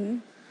stuff. Mm-hmm.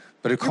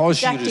 But it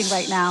calls you to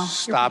right now.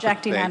 stop You're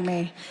projecting and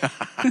think.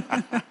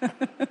 on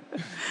me.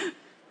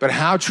 But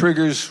how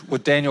triggers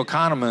what Daniel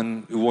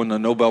Kahneman, who won the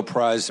Nobel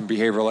Prize in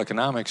behavioral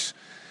economics,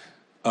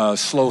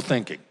 slow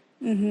thinking,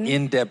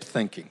 in-depth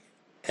thinking.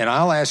 And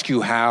I'll ask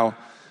you how,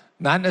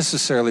 not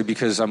necessarily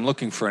because I'm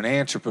looking for an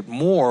answer, but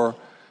more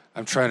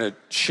I'm trying to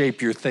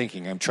shape your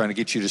thinking. I'm trying to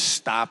get you to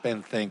stop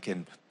and think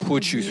and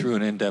put you through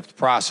an in-depth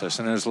process.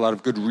 And there's a lot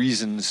of good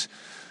reasons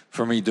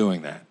for me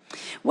doing that.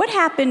 What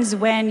happens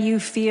when you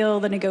feel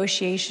the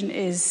negotiation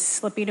is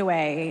slipping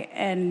away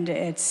and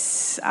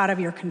it's out of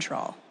your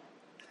control?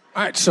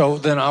 All right, so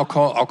then I'll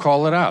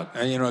call it out.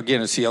 And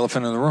again, it's the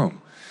elephant in the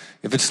room.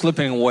 If it's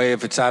slipping away,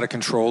 if it's out of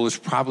control, it's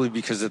probably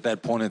because at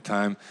that point in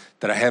time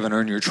that I haven't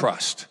earned your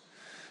trust.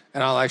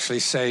 And I'll actually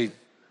say,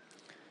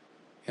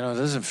 it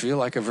doesn't feel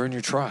like I've earned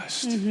your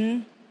trust.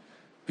 Mm-hmm.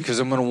 Because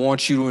I'm going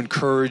to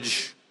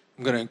encourage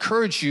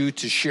you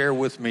to share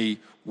with me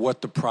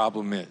what the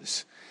problem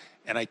is.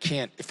 And I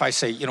can't, if I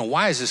say,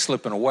 why is this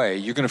slipping away?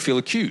 You're going to feel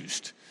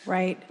accused.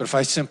 Right. But if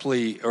I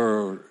simply,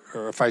 or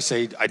if I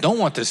say, I don't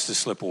want this to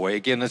slip away,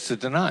 again, that's the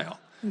denial.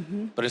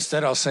 Mm-hmm. But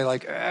instead I'll say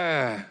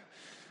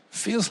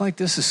feels like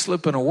this is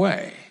slipping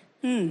away.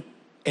 Mm.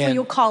 And so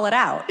you'll call it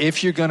out.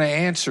 If you're going to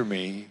answer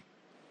me,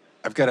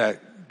 I've got to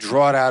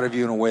draw it out of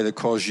you in a way that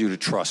calls you to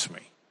trust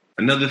me.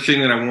 Another thing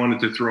that I wanted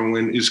to throw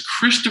in is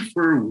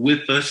Christopher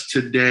with us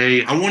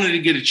today. I wanted to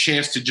get a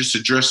chance to just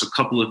address a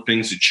couple of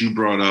things that you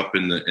brought up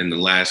in the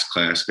last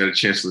class. Got a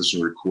chance to listen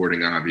to the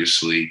recording,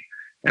 obviously.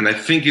 And I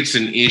think it's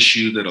an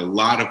issue that a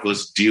lot of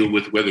us deal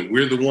with, whether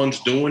we're the ones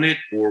doing it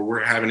or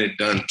we're having it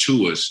done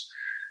to us.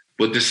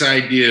 But this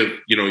idea of,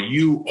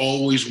 you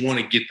always want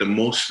to get the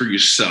most for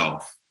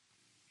yourself,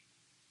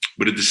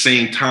 but at the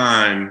same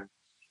time,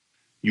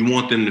 you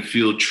want them to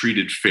feel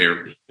treated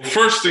fairly.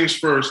 First things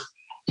first,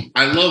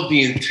 I love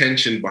the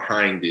intention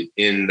behind it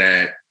in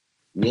that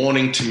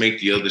wanting to make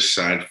the other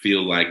side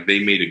feel like they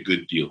made a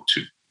good deal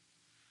too,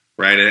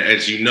 right?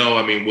 As you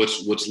know,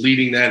 what's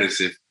leading that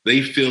is if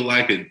they feel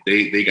like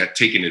they got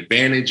taken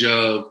advantage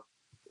of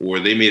or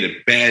they made a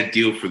bad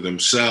deal for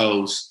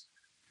themselves,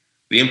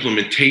 the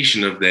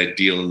implementation of that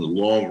deal in the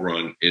long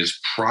run is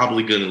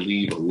probably going to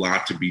leave a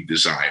lot to be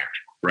desired.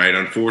 right?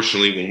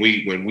 Unfortunately,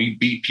 when we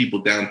beat people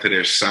down to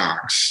their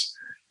socks,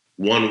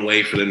 one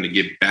way for them to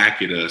get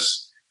back at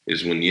us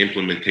is when the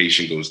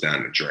implementation goes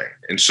down the drain.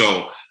 And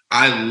so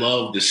I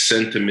love the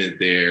sentiment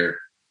there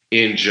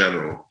in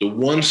general. The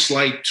one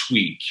slight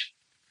tweak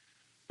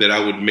that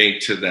I would make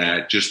to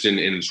that, just in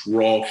its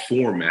raw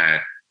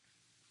format,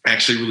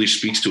 actually really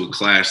speaks to a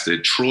class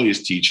that Troy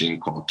is teaching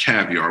called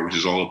Caviar, which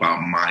is all about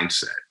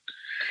mindset.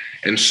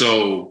 And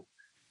so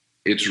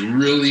it's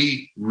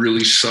really,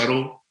 really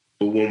subtle.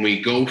 But when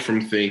we go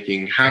from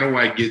thinking, how do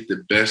I get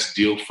the best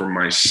deal for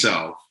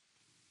myself,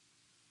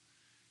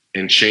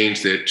 and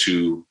change that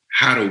to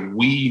how do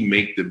we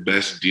make the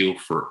best deal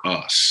for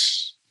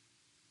us?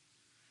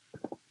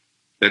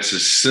 That's a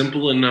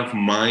simple enough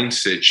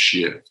mindset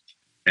shift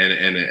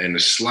and a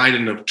slight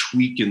enough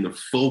tweak in the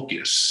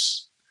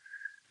focus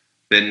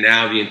that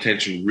now the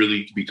intention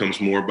really becomes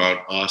more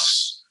about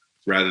us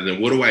rather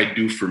than what do I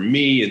do for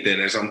me? And then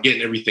as I'm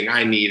getting everything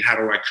I need, how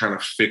do I kind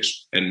of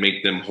fix and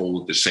make them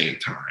whole at the same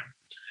time,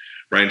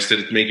 right? Instead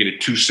of making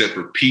it two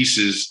separate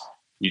pieces,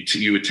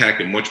 you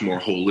attack it much more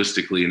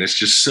holistically. And it's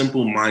just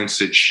simple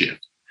mindset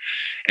shift.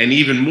 And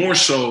even more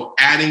so,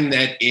 adding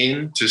that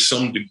in to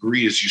some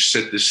degree as you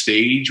set the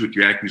stage with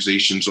your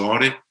accusations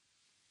audit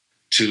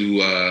to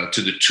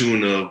the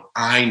tune of,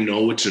 I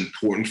know it's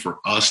important for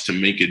us to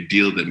make a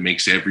deal that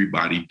makes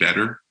everybody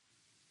better.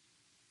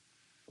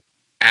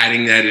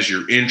 Adding that as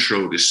your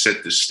intro to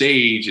set the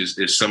stage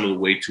is some of the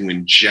way to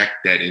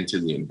inject that into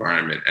the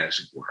environment, as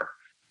it were.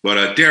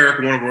 But Derek,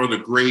 one of our other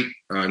great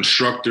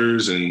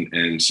instructors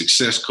and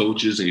success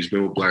coaches, and he's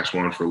been with Black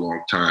Swan for a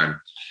long time.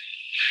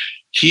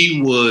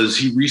 He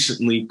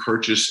recently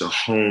purchased a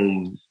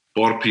home,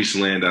 bought a piece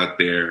of land out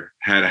there,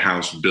 had a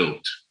house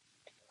built.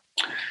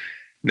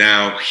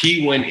 Now,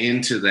 he went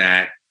into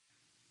that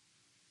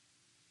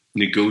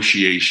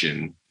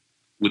negotiation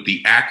with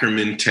the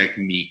Ackerman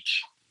technique.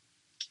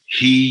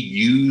 He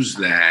used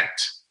that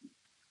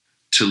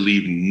to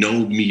leave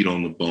no meat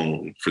on the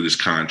bone for this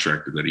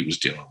contractor that he was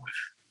dealing with.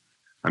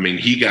 I mean,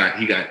 he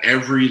got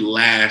every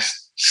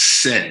last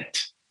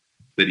cent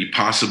that he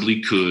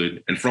possibly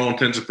could, and for all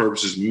intents and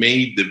purposes,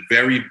 made the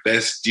very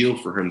best deal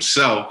for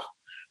himself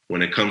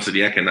when it comes to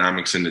the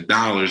economics and the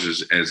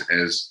dollars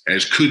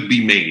as could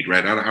be made,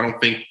 right? I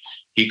don't think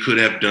he could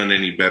have done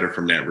any better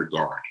from that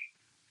regard.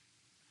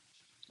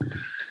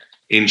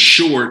 In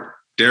short,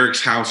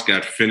 Derek's house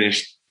got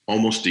finished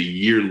almost a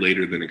year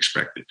later than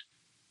expected.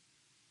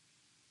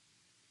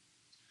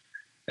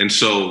 And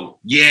so,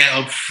 yeah,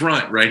 up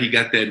front, right, he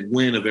got that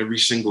win of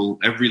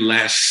every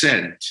last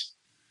cent,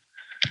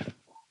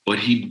 but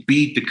he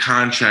beat the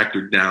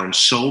contractor down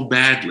so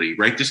badly,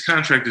 right? This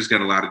contractor's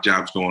got a lot of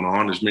jobs going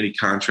on, as many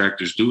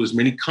contractors do, as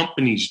many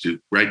companies do,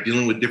 right?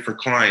 Dealing with different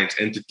clients,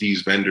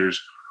 entities,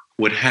 vendors,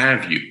 what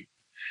have you.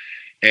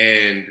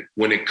 And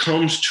when it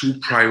comes to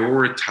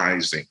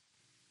prioritizing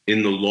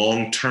in the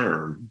long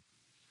term,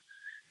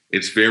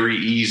 it's very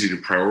easy to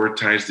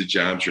prioritize the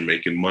jobs you're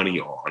making money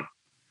on,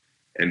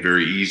 and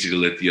very easy to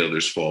let the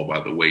others fall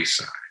by the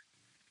wayside.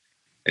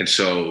 And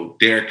so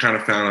Derek kind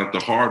of found out the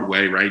hard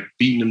way, right?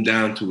 Beating him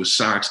down to his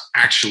socks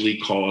actually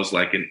caused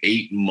like an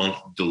 8-month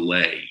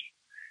delay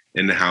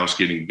in the house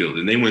getting built.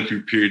 And they went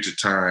through periods of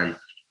time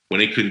when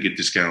they couldn't get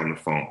this guy on the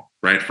phone,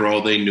 right? For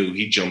all they knew,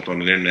 he jumped on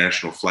an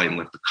international flight and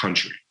left the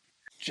country.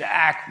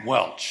 Jack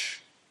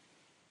Welch,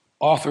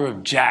 author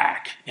of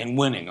Jack and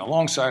Winning,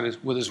 alongside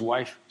with his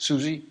wife,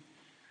 Susie.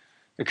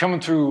 They're coming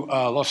through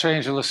Los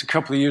Angeles a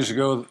couple of years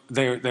ago.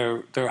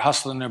 They're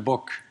hustling their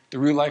book, The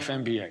Real Life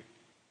MBA.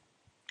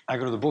 I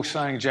go to the book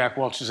signing Jack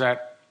Welch is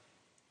at.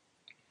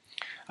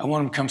 I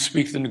want him to come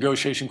speak to the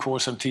negotiation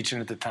course I'm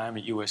teaching at the time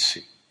at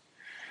USC.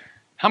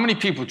 How many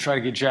people try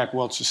to get Jack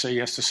Welch to say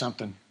yes to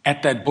something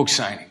at that book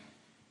signing?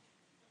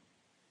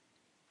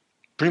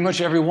 Pretty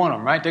much every one of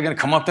them, right? They're going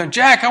to come up there,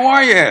 Jack, how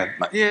are you?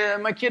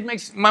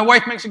 My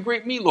wife makes a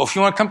great meatloaf.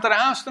 You want to come to the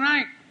house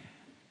tonight?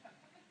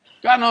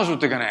 God knows what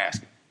they're going to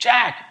ask him.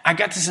 Jack, I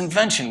got this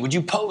invention. Would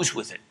you pose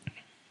with it?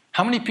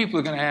 How many people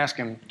are going to ask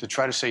him to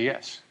try to say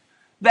yes?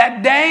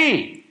 That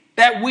day,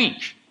 that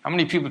week, how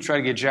many people try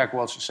to get Jack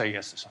Welch to say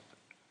yes to something?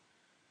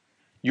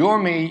 You're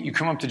me, you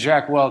come up to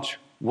Jack Welch,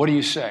 what do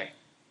you say?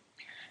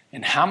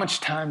 And how much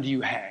time do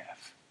you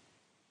have?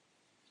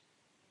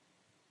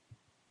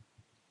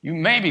 You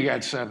maybe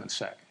got 7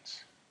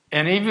 seconds.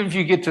 And even if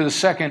you get to the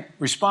second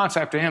response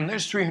after him,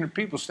 there's 300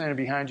 people standing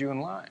behind you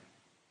in line.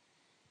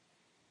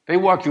 They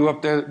walk you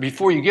up there.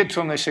 Before you get to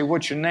them, they say,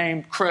 what's your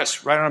name?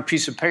 Chris. Write on a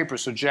piece of paper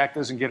so Jack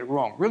doesn't get it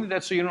wrong. Really,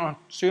 that's so you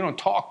don't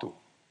talk to him.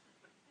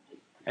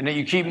 And then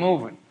you keep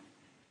moving.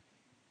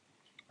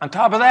 On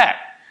top of that,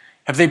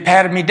 have they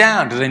patted me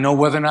down? Do they know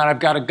whether or not I've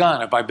got a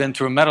gun? Have I been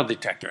through a metal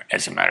detector?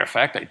 As a matter of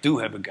fact, I do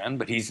have a gun,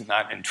 but he's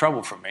not in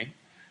trouble for me.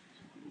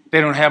 They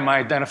don't have my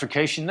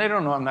identification. They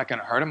don't know I'm not going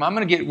to hurt him. I'm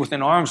going to get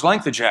within arm's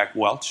length of Jack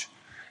Welch.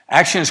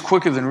 Action is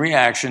quicker than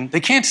reaction. They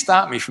can't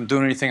stop me from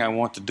doing anything I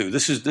want to do.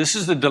 This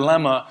is the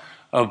dilemma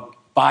of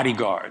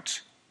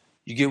bodyguards.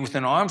 You get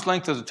within arm's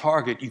length of the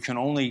target, you can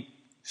only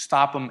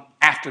stop them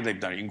after they've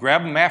done it. You can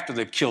grab them after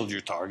they've killed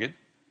your target,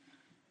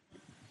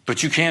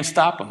 But you can't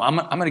stop him. I'm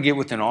going to get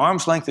within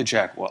arm's length of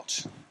Jack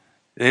Welch.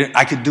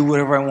 I could do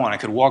whatever I want. I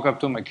could walk up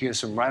to him, I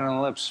kiss him right on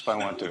the lips if I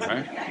want to,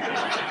 right?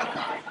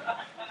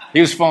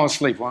 He was falling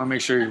asleep. I want to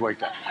make sure he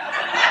waked up.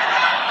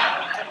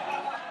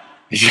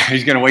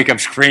 He's going to wake up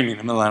screaming in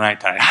the middle of the night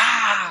time.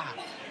 Ah!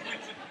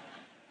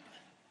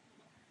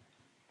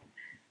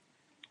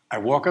 I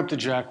walk up to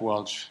Jack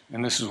Welch,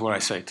 and this is what I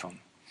say to him.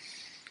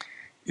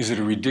 Is it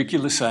a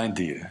ridiculous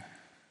idea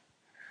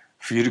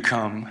for you to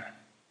come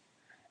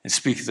and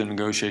speak at the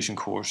negotiation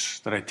course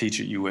that I teach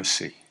at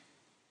USC?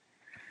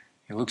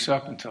 He looks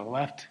up and to the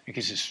left, he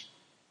gets this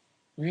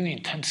really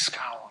intense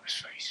scowl on his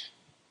face.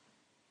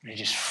 And he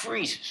just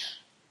freezes.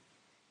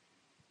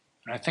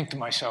 And I think to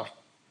myself,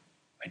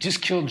 I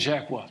just killed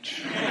Jack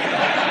Welch.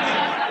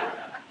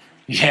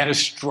 He had a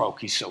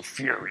stroke. He's so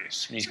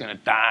furious. And he's going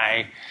to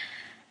die.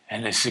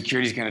 And the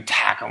security's going to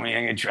tackle me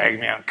and drag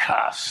me on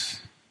cuffs.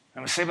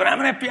 I'm going to say, but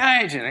I'm an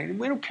FBI agent.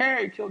 We don't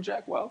care. He killed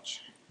Jack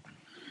Welch.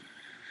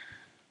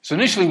 So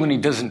initially when he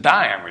doesn't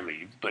die, I'm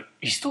relieved. But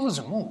he still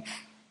doesn't move.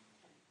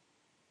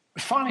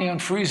 But finally he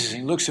unfreezes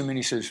and he looks at me and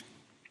he says,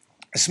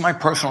 this is my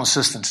personal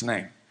assistant's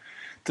name.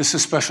 This is a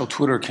special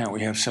Twitter account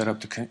we have set up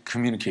to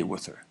communicate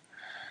with her.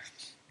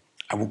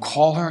 I will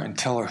call her and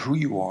tell her who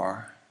you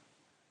are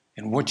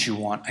and what you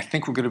want. I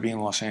think we're going to be in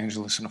Los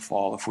Angeles in the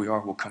fall. If we are,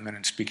 we'll come in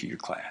and speak at your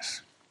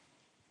class.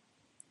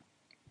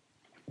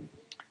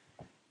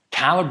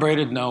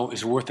 Calibrated no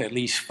is worth at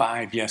least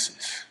 5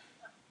 yeses.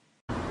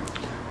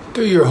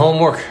 Do your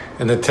homework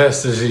and the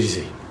test is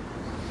easy.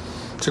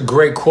 It's a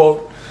great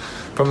quote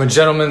from a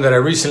gentleman that I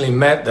recently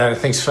met that I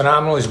think is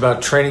phenomenal. He's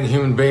about training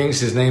human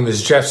beings. His name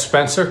is Jeff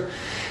Spencer,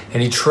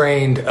 and he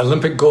trained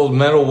Olympic gold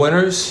medal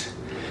winners,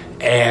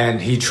 and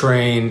he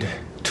trained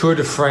Tour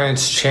de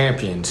France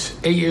champions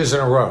 8 years in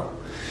a row.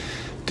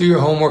 Do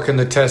your homework and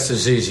the test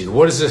is easy.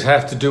 What does this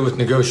have to do with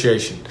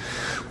negotiation?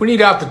 We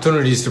need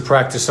opportunities to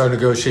practice our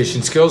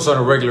negotiation skills on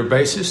a regular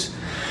basis.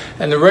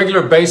 And the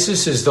regular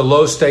basis is the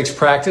low stakes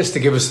practice to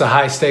give us the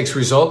high stakes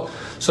result.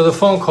 So the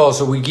phone calls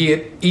that we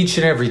get each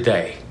and every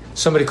day.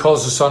 Somebody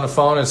calls us on the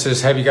phone and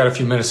says, have you got a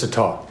few minutes to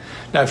talk?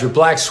 Now, if you're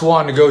Black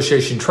Swan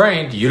negotiation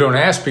trained, you don't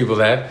ask people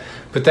that,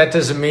 but that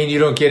doesn't mean you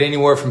don't get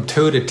anywhere from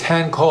 2 to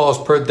 10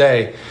 calls per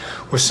day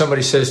where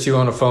somebody says to you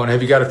on the phone,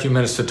 have you got a few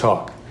minutes to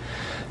talk?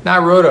 Now, I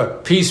wrote a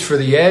piece for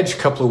The Edge a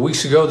couple of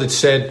weeks ago that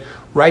said,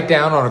 write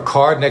down on a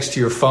card next to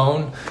your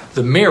phone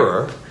the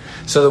mirror,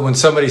 so that when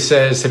somebody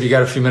says, have you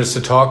got a few minutes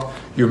to talk,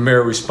 your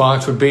mirror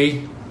response would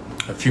be,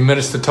 a few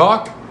minutes to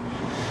talk?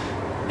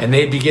 And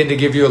they begin to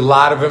give you a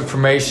lot of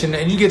information,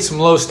 and you get some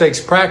low-stakes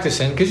practice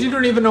in because you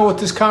don't even know what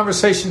this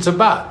conversation's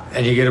about,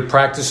 and you get to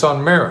practice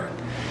on mirroring.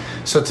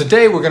 So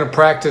today we're going to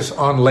practice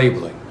on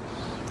labeling.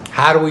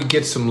 How do we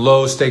get some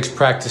low-stakes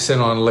practice in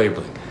on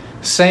labeling?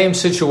 Same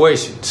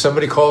situation.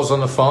 Somebody calls on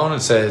the phone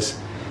and says,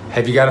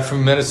 have you got a few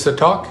minutes to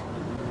talk?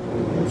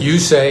 You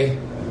say,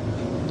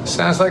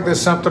 sounds like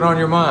there's something on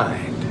your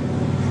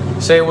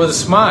mind. Say it with a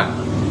smile.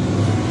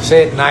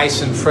 Say it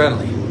nice and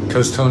friendly,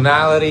 because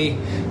tonality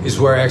is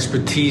where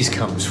expertise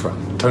comes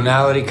from.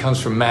 Tonality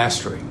comes from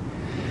mastery.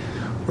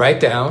 Write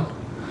down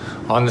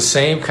on the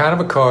same kind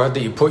of a card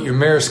that you put your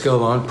mirror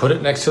skill on, put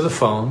it next to the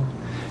phone.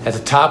 At the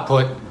top,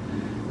 put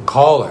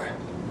caller.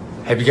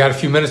 Have you got a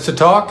few minutes to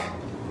talk?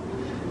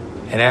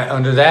 And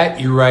under that,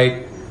 you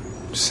write,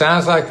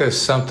 sounds like there's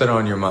something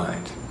on your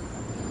mind.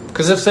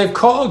 Because if they've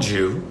called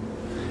you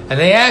and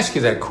they ask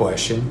you that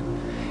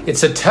question,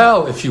 it's a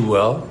tell, if you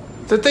will,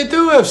 that they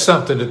do have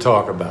something to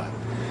talk about.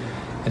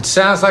 It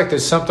sounds like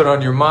there's something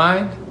on your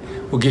mind.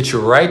 We'll get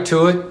you right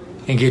to it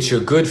and get you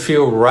a good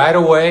feel right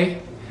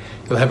away.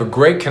 You'll have a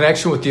great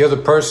connection with the other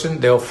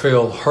person. They'll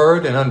feel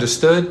heard and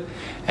understood,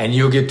 and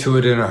you'll get to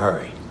it in a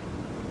hurry.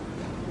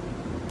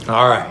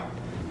 All right.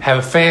 Have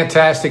a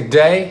fantastic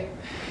day,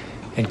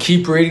 and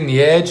keep reading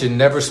The Edge and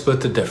never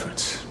split the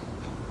difference.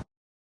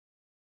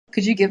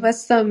 Could you give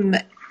us some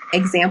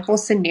example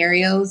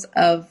scenarios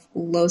of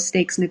low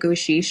stakes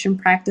negotiation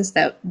practice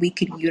that we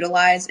could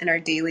utilize in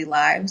our daily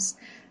lives?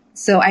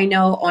 So I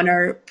know on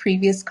our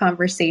previous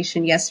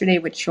conversation yesterday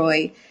with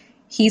Troy,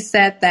 he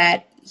said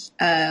that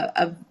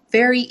a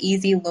very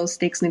easy low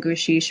stakes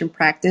negotiation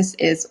practice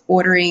is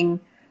ordering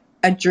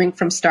a drink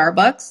from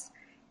Starbucks.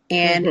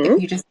 And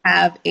if you just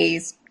have a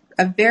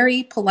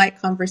very polite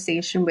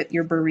conversation with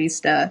your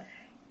barista,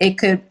 it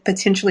could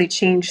potentially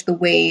change the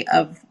way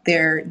of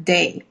their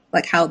day,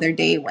 like how their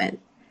day went.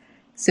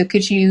 So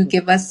could you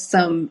give us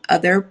some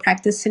other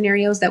practice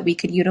scenarios that we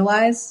could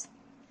utilize?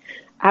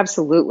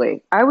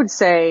 Absolutely. I would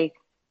say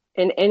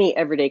in any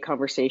everyday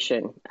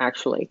conversation,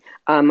 actually.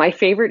 My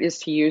favorite is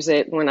to use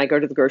it when I go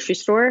to the grocery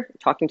store,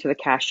 talking to the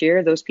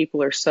cashier. Those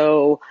people are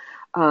so,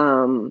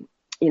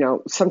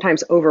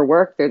 sometimes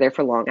overworked. They're there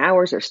for long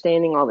hours. They're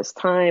standing all this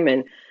time.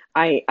 And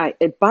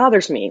it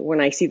bothers me when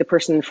I see the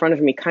person in front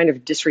of me kind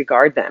of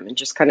disregard them and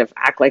just kind of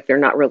act like they're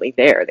not really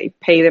there. They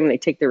pay them and they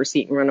take their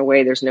receipt and run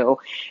away. There's no,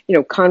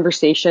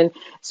 conversation.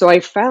 So I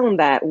found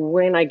that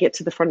when I get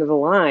to the front of the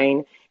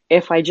line,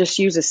 if I just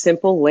use a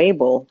simple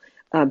label,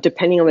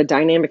 depending on the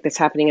dynamic that's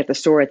happening at the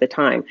store at the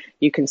time.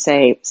 You can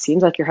say,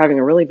 seems like you're having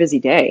a really busy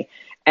day.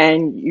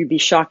 And you'd be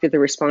shocked at the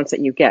response that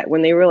you get.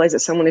 When they realize that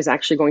someone is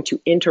actually going to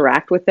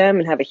interact with them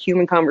and have a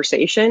human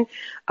conversation,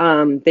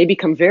 they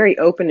become very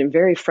open and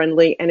very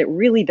friendly, and it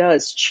really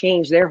does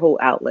change their whole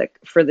outlook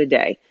for the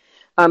day.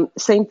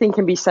 Same thing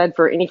can be said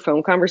for any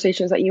phone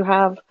conversations that you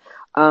have.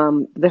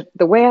 The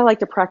way I like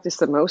to practice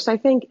the most, I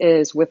think,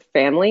 is with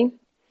family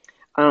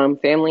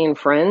and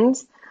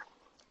friends.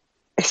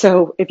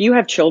 So if you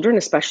have children,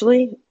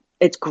 especially,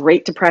 it's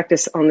great to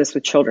practice on this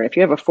with children. If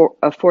you have a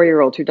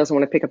 4-year-old who doesn't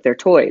want to pick up their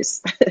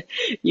toys,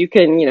 you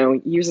can,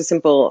 use a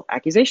simple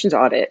accusations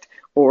audit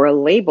or a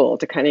label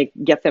to kind of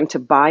get them to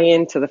buy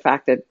into the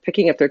fact that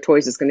picking up their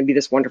toys is going to be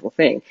this wonderful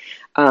thing.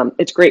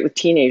 It's great with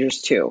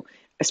teenagers too,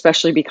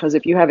 especially because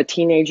if you have a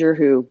teenager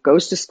who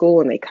goes to school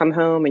and they come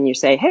home and you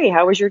say, hey,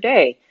 how was your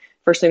day?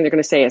 First thing they're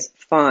going to say is,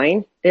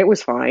 fine, it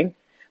was fine.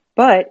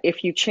 But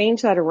if you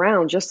change that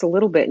around just a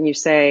little bit and you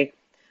say,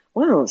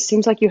 wow, it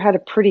seems like you had a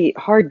pretty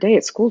hard day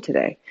at school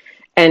today.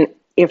 And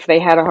if they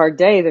had a hard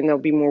day, then they'll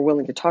be more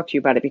willing to talk to you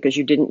about it because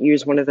you didn't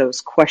use one of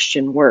those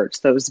question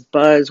words, those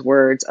buzz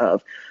words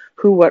of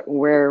who, what,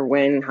 where,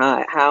 when,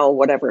 how,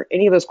 whatever.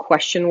 Any of those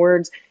question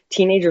words,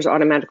 teenagers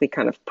automatically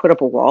kind of put up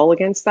a wall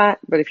against that.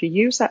 But if you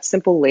use that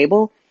simple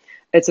label,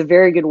 it's a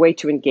very good way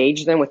to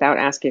engage them without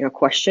asking a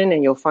question,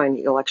 and you'll find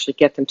that you'll actually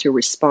get them to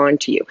respond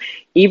to you.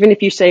 Even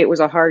if you say it was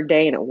a hard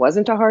day and it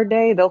wasn't a hard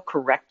day, they'll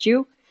correct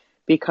you.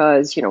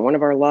 Because, one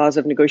of our laws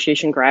of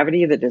negotiation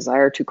gravity, the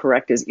desire to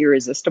correct is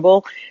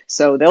irresistible.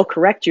 So they'll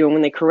correct you. And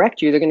when they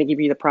correct you, they're going to give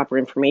you the proper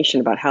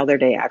information about how their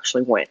day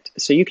actually went.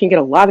 So you can get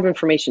a lot of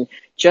information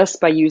just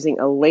by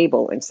using a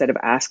label instead of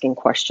asking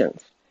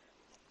questions.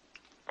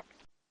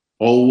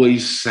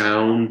 Always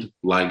sound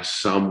like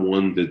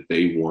someone that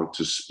they want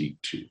to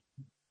speak to.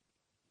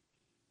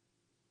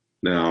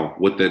 Now,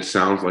 what that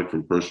sounds like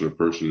from person to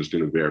person is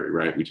going to vary,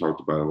 right? We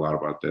talked a lot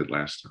about that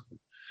last time.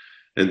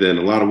 And then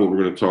a lot of what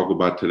we're going to talk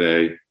about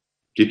today,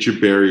 get your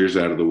barriers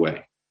out of the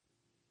way,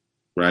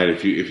 right?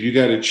 If you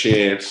got a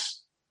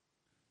chance,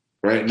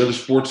 right? Another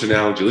sports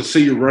analogy. Let's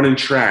say you're running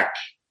track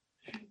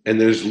and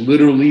there's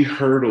literally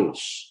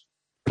hurdles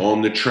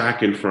on the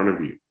track in front of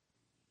you.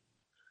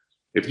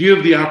 If you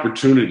have the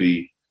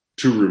opportunity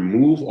to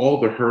remove all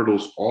the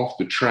hurdles off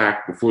the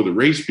track before the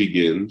race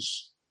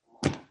begins,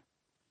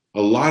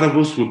 a lot of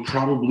us would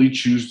probably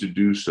choose to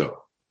do so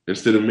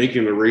instead of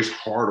making the race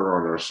harder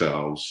on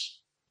ourselves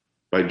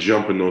by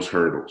jumping those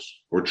hurdles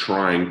or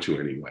trying to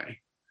anyway,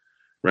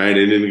 right?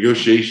 And in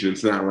negotiation,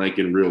 it's not like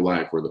in real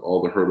life where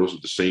all the hurdles are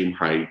the same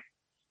height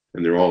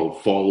and they're all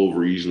fall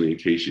over easily in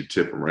case you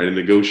tip them, right? In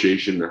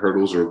negotiation, the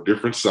hurdles are of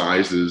different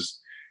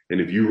sizes.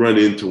 And if you run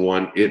into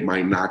one, it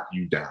might knock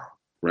you down,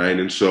 right?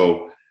 And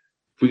so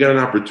if we got an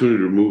opportunity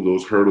to remove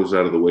those hurdles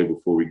out of the way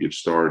before we get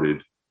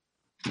started,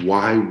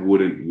 why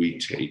wouldn't we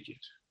take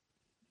it?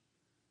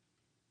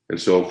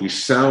 And so if we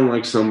sound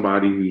like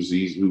somebody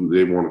who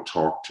they want to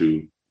talk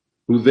to,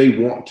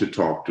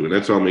 and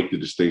that's how I'll make the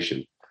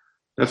distinction.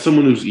 That's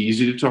someone who's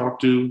easy to talk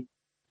to.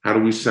 How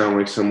do we sound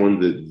like someone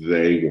that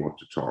they want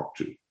to talk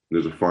to?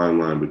 There's a fine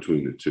line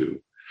between the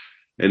two.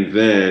 And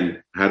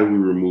then how do we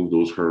remove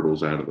those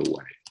hurdles out of the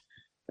way?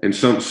 And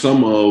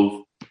some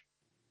of,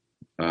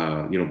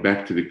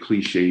 back to the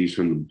cliches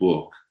from the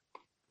book,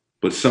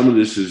 but some of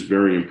this is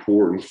very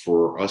important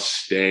for us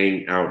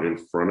staying out in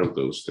front of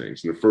those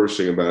things. And the first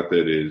thing about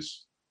that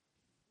is,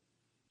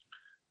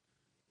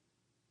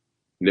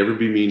 never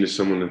be mean to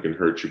someone that can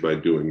hurt you by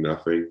doing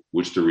nothing,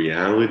 which the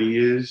reality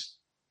is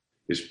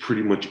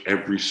pretty much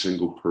every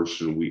single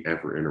person we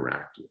ever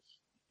interact with.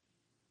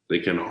 They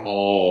can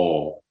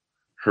all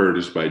hurt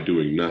us by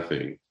doing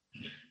nothing.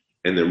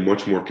 And they're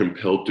much more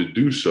compelled to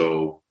do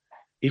so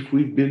if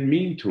we've been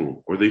mean to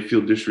them or they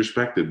feel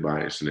disrespected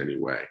by us in any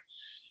way.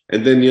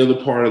 And then the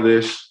other part of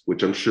this,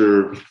 which I'm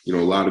sure, a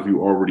lot of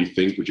you already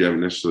think, but you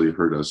haven't necessarily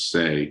heard us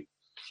say,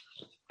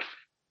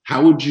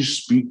 how would you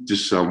speak to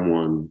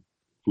someone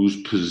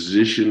whose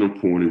position or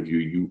point of view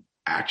you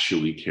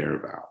actually care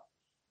about?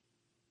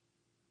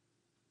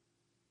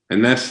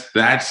 And that's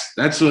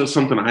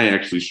something I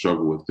actually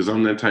struggle with because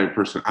I'm that type of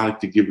person. I like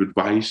to give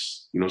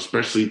advice,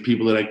 especially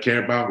people that I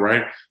care about,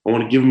 right? I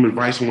want to give them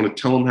advice. I want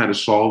to tell them how to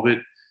solve it.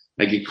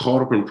 I get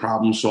caught up in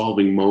problem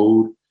solving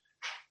mode.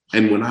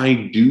 And when I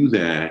do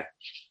that,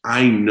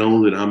 I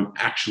know that I'm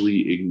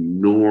actually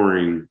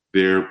ignoring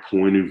their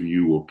point of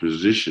view or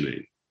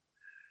positioning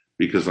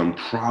because I'm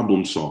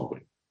problem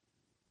solving.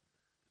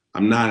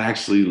 I'm not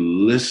actually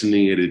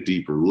listening at a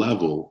deeper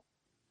level.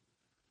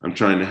 I'm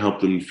trying to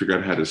help them figure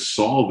out how to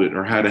solve it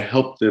or how to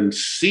help them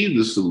see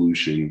the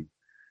solution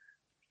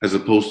as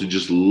opposed to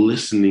just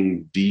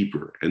listening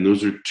deeper. And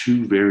those are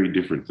two very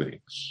different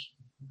things.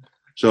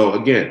 So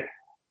again,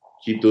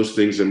 keep those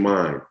things in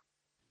mind.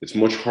 It's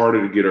much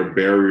harder to get our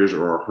barriers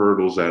or our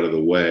hurdles out of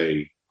the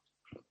way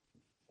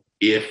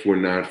if we're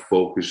not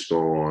focused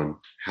on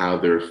how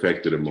they're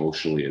affected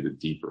emotionally at a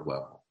deeper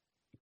level.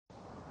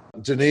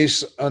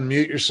 Denise,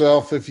 unmute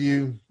yourself if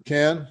you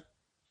can.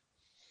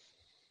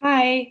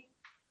 Hi.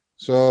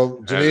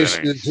 So Denise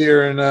is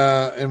here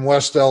in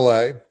West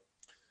LA,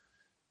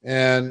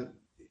 and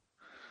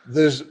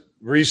this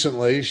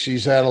recently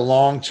she's had a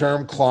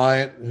long-term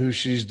client who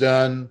she's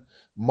done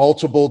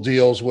multiple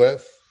deals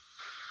with.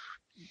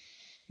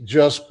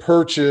 Just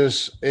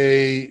purchase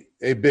a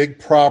big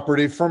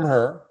property from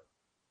her,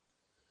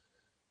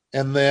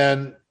 and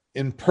then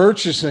in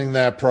purchasing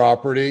that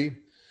property,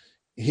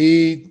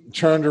 he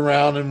turned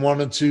around and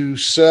wanted to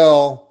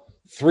sell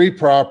 3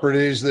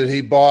 properties that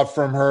he bought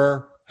from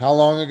her. How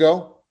long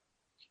ago?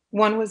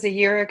 1 was a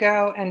year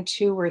ago and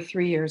 2 were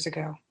 3 years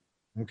ago.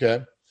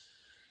 Okay.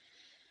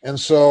 And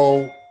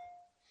so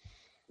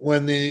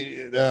when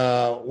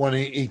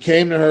he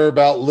came to her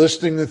about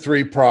listing the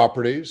 3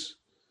 properties,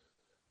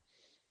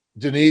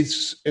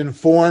 Denise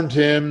informed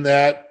him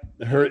that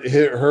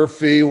her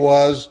fee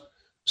was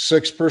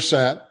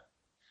 6%.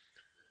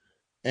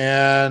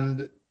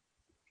 And,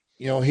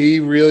 he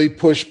really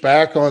pushed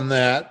back on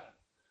that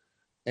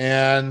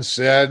and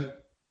said,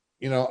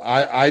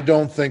 I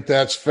don't think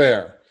that's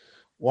fair.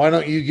 Why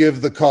don't you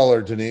give the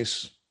color,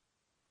 Denise?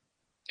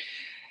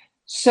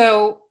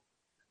 So,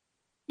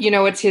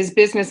 it's his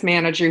business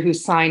manager who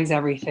signs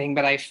everything,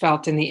 but I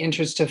felt in the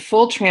interest of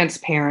full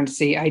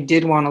transparency, I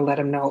did want to let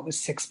him know it was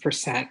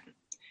 6%.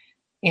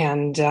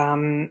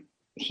 And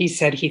he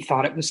said he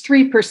thought it was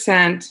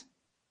 3%.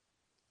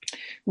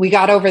 We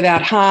got over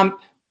that hump.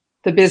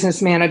 The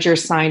business manager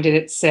signed it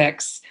at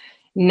 6%.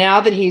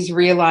 Now that he's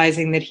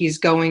realizing that he's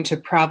going to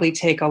probably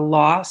take a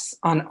loss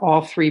on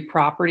all 3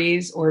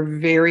 properties or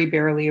very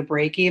barely a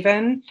break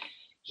even,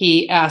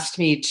 he asked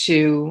me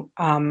to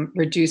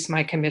reduce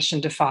my commission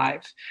to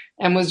 5%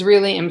 and was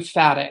really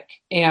emphatic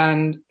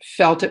and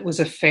felt it was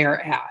a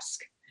fair ask.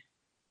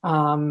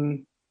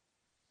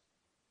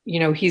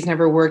 He's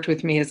never worked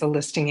with me as a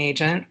listing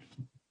agent.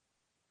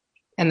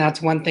 And that's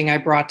one thing I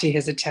brought to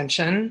his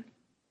attention,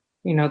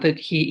 that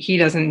he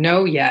doesn't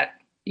know yet.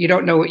 You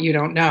don't know what you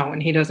don't know.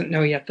 And he doesn't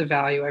know yet the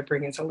value I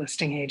bring as a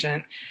listing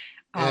agent.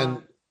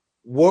 And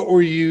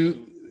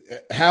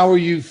how are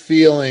you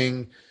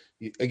feeling?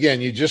 Again,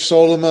 you just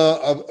sold him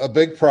a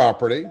big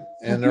property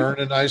and earned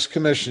a nice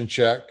commission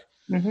check.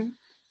 Mm-hmm.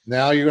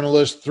 Now you're going to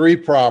list 3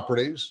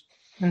 properties.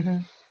 Mm-hmm.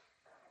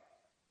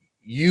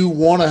 You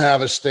want to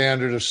have a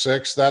standard of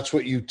 6. That's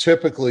what you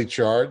typically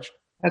charge.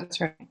 That's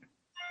right.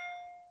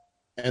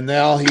 And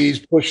now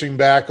he's pushing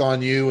back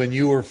on you, and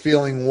you were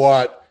feeling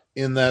what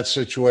in that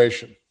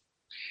situation?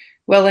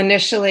 Well,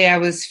 initially I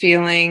was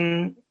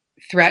feeling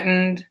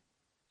threatened,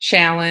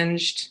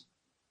 challenged.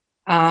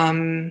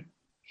 I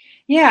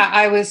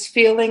was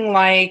feeling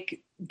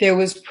like there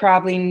was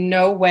probably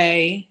no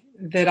way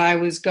that I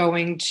was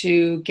going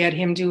to get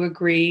him to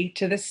agree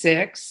to the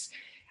 6.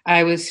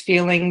 I was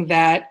feeling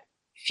that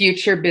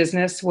future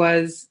business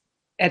was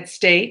at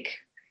stake.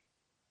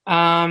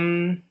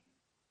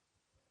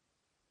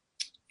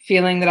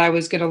 Feeling that I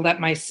was going to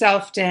let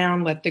myself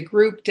down, let the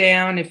group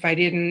down if I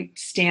didn't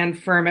stand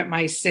firm at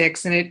my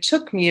 6. And it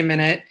took me a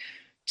minute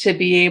to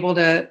be able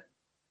to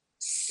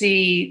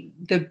see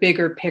the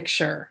bigger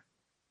picture.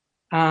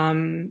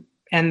 And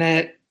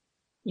that,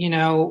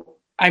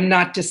 I'm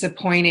not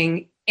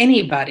disappointing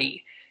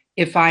anybody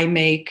if I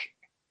make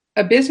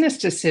a business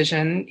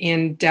decision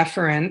in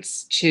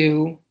deference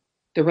to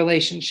the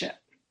relationship.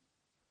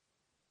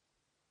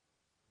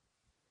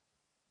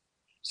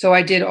 So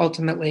I did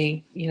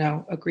ultimately,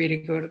 agree to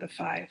go to the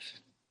 5.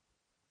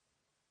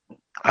 All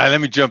right,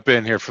 let me jump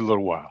in here for a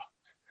little while.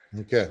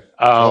 Okay.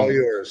 All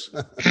yours.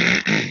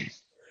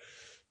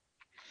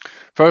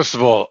 First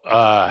of all,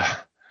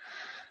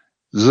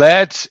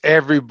 let's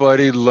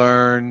everybody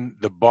learn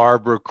the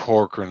Barbara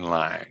Corcoran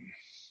line.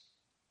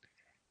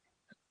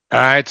 All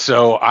right,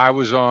 so I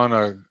was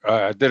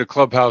I did a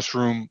clubhouse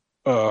room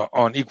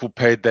on Equal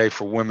Pay Day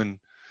for women.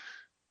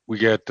 We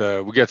get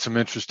some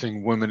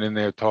interesting women in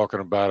there talking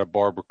about it.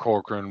 Barbara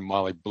Corcoran,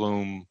 Molly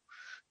Bloom,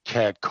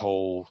 Kat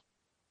Cole.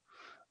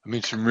 I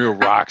mean, some real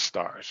rock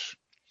stars.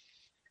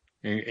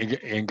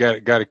 And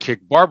got to kick.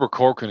 Barbara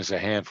Corcoran is a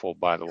handful,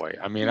 by the way.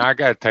 I mean, I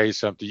got to tell you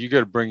something. You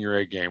got to bring your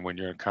A game when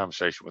you're in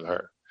conversation with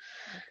her,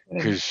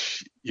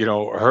 because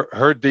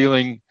her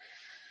dealing.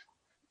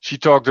 She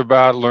talked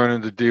about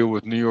learning to deal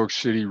with New York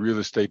City real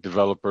estate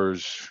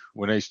developers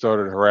when they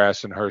started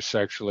harassing her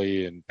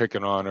sexually and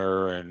picking on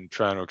her and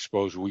trying to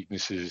expose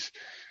weaknesses.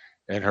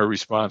 And her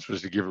response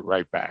was to give it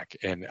right back.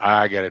 And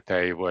I got to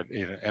tell you what,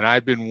 and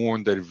I'd been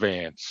warned in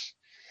advance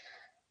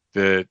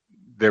that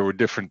there were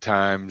different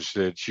times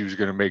that she was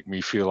going to make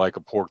me feel like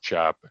a pork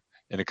chop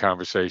in a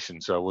conversation.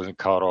 So I wasn't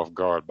caught off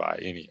guard by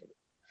any of it.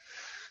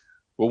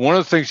 But one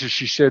of the things that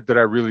she said that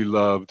I really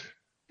loved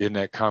in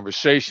that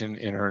conversation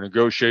in her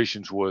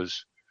negotiations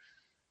was,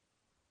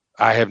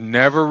 I have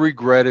never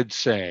regretted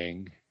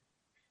saying,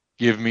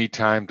 give me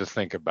time to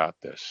think about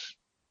this.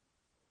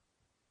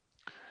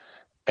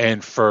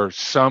 And for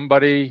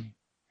somebody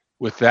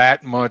with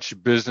that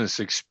much business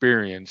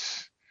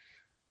experience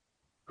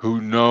who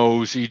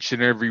knows each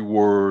and every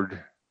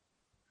word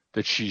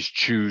that she's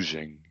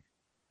choosing,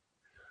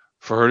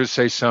 for her to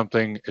say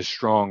something as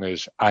strong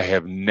as, I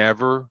have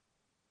never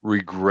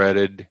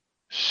regretted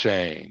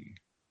saying,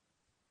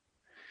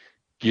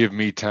 give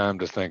me time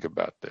to think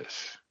about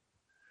this.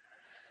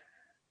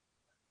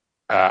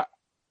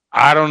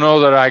 I don't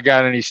know that I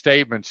got any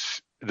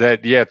statements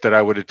that yet that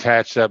I would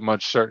attach that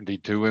much certainty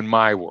to in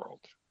my world.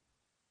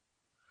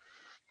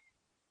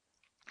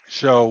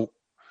 So,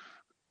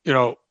 you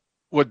know,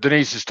 what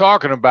Denise is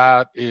talking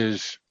about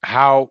is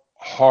how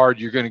hard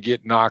you're going to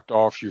get knocked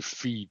off your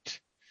feet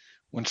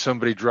when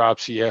somebody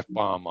drops the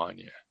F-bomb on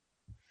you,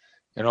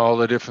 and all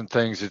the different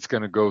things that's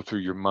going to go through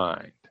your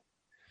mind,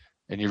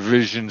 and your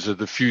visions of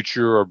the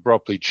future are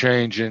abruptly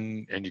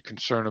changing, and you're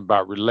concerned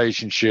about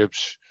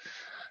relationships.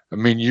 I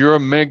mean, your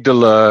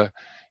amygdala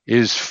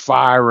is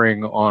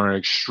firing on an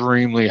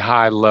extremely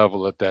high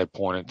level at that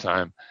point in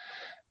time,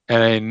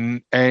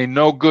 and ain't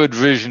no good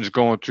visions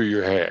going through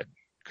your head,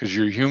 because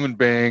you're a human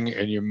being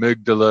and your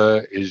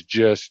amygdala is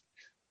just,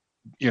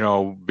 you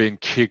know, being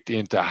kicked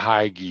into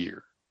high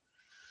gear.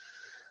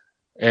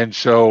 And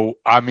so,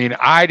 I mean,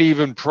 I'd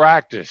even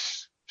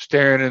practice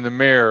staring in the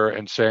mirror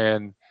and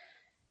saying,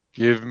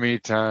 give me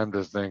time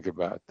to think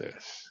about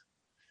this.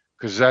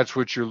 Because that's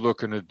what you're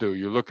looking to do.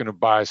 You're looking to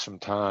buy some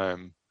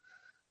time,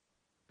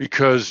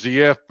 because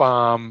the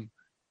F-bomb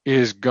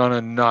is going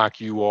to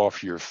knock you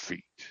off your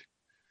feet.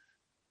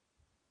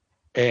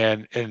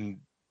 And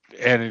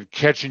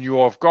catching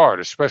you off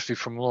guard, especially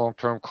from a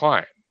long-term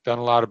client, done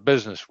a lot of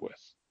business with.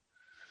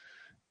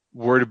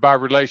 Worried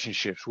about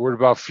relationships, worried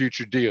about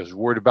future deals,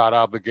 worried about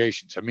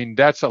obligations. I mean,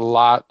 that's a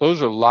lot.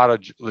 Those are a lot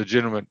of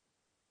legitimate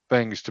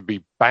things to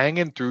be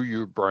banging through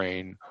your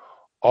brain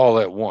all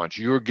at once.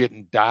 You're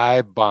getting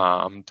dive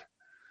bombed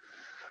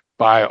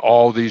by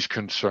all these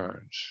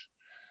concerns.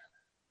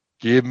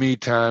 Give me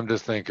time to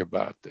think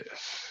about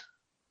this.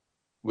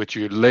 With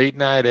your late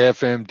night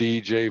FM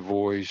DJ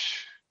voice,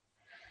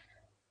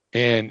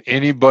 and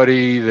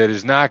anybody that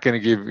is not going to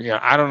give, you know,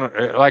 I don't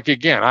know, like,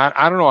 again,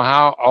 I don't know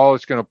how all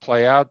it's going to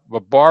play out,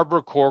 but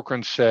Barbara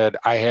Corcoran said,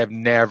 I have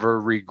never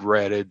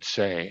regretted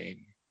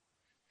saying,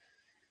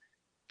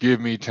 give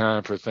me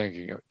time to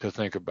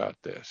think about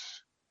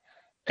this.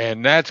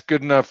 And that's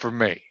good enough for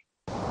me.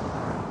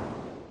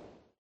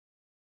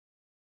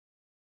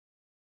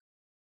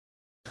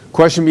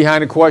 Question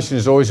behind a question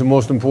is always the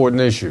most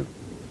important issue.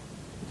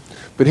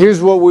 But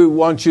here's what we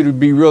want you to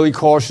be really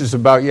cautious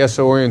about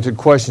yes-oriented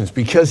questions,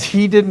 because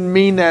he didn't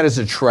mean that as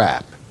a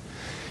trap.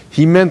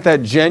 He meant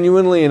that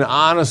genuinely and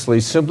honestly,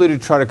 simply to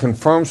try to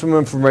confirm some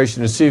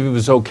information and see if it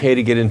was okay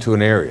to get into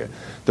an area.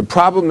 The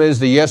problem is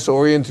the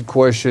yes-oriented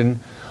question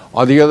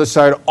on the other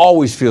side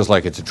always feels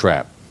like it's a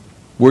trap.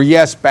 We're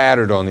yes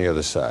battered on the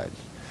other side,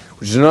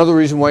 which is another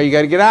reason why you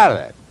got to get out of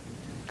that.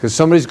 Because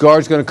somebody's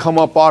guard's going to come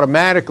up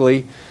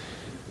automatically.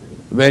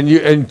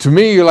 And to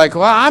me, you're like,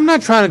 well, I'm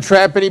not trying to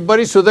trap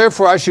anybody, so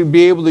therefore I should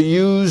be able to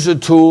use a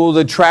tool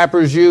that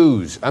trappers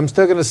use. I'm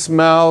still going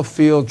to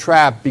feel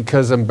trapped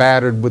because I'm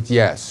battered with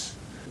yes.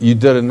 You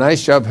did a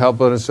nice job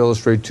helping us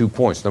illustrate 2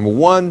 points. Number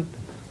one,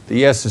 the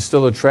yes is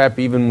still a trap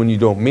even when you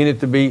don't mean it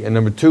to be. And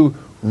number two,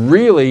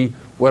 really,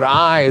 what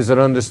I, as an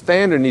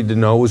understander, need to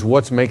know is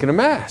what's making a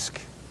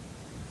mask.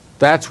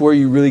 That's where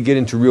you really get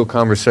into real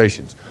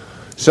conversations.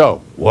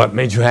 So, what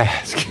made you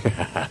ask?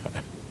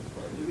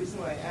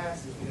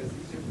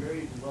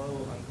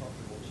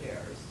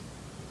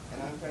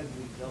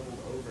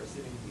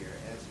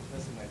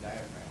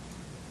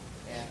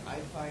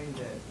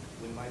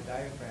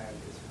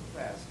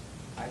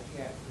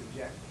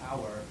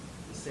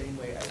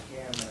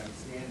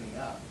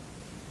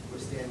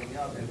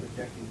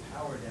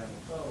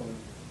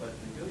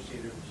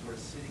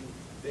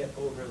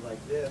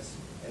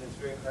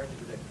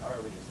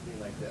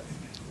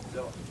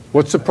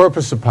 What's the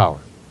purpose of power?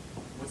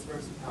 What's the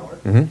purpose of power?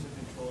 Mm-hmm.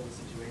 To control the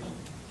situation.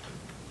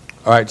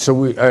 All right,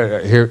 so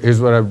here's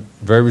what I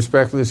very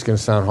respectfully, it's going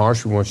to sound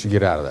harsh, we want you to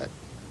get out of that.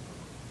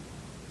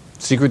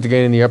 Secret to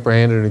gaining the upper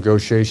hand in a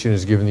negotiation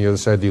is giving the other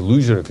side the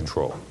illusion of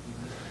control.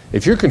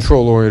 If you're a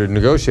control-oriented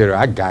negotiator,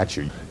 I got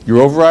you.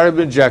 Your overriding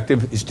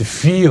objective is to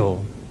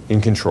feel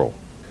in control.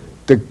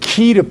 The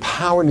key to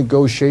power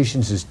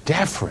negotiations is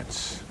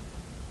deference.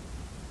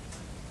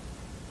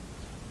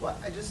 Well,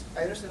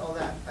 I understand all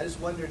that. I just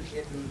wondered if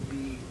it would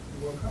be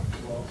more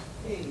comfortable,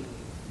 hey, you know,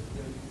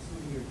 you can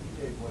see your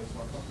DJ voice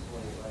more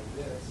comfortably like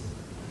this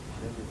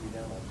than if you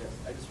down like this.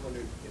 I just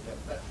wondered if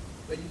that,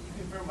 but you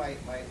confirmed my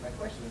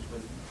question, which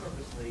was you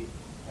purposely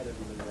had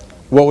everybody down like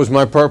this. What was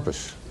my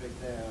purpose? To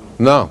make them,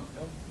 No.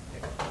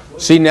 Okay.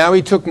 See, now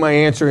he took my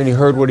answer and he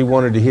heard what he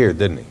wanted to hear,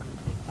 didn't he?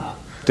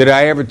 Did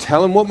I ever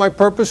tell him what my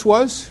purpose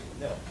was?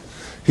 No.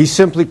 He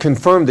simply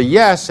confirmed the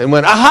yes and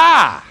went,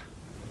 aha!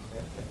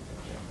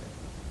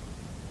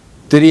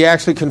 Did he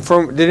actually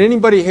confirm? Did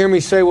anybody hear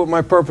me say what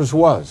my purpose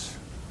was?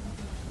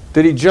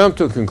 Did he jump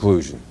to a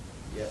conclusion?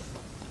 Yes.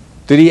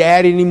 Did he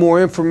add any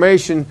more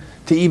information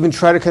to even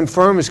try to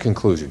confirm his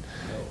conclusion?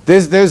 No.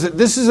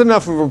 This is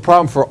enough of a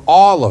problem for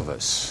all of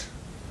us.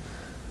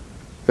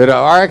 That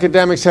our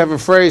academics have a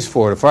phrase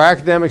for it. If our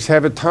academics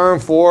have a term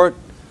for it,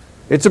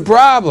 it's a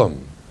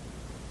problem.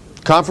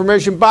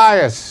 Confirmation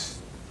bias.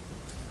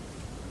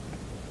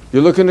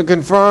 You're looking to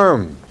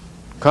confirm.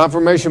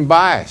 Confirmation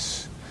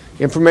bias.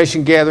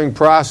 Information gathering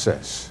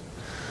process.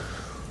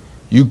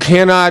 You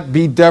cannot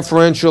be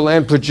deferential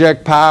and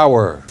project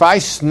power. If I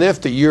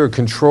sniff that you're a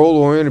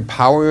control-oriented,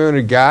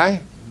 power-oriented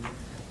guy,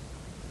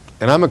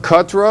 and I'm a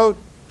cutthroat,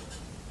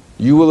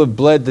 you will have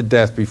bled to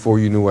death before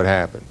you knew what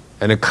happened.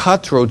 And the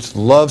cutthroats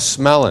love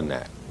smelling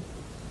that.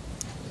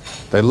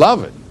 They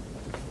love it.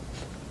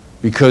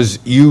 Because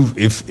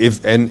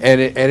and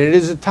it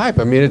is a type.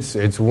 I mean,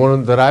 it's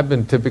one that I've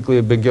been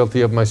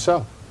guilty of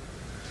myself.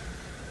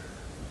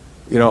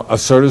 You know,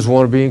 assertives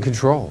want to be in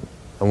control.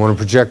 I want to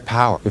project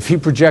power. If he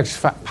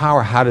projects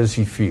power, how does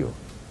he feel?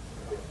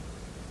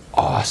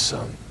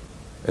 Awesome.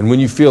 And when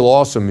you feel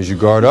awesome, is your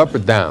guard up or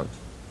down?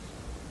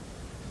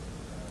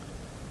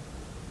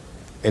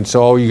 And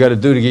so all you got to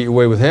do to get your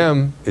way with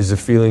him is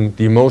the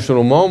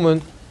emotional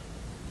moment.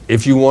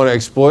 If you want to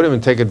exploit him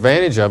and take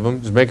advantage of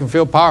him, is make him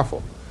feel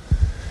powerful.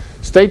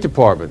 State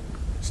Department.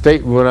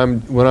 When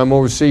I'm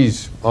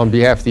overseas on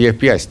behalf of the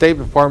FBI, State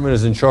Department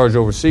is in charge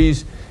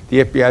overseas.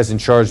 The FBI is in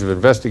charge of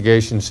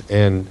investigations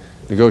and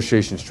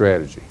negotiation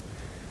strategy.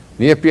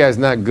 The FBI is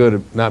not good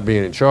at not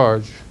being in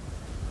charge,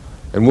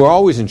 and we're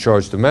always in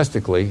charge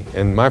domestically.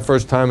 And my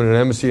first time in an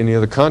embassy in the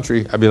other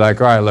country, I'd be like,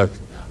 all right, look,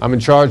 I'm in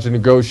charge of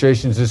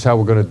negotiations. This is how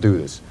we're going to do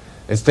this.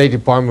 And State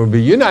Department would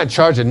be, you're not in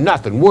charge of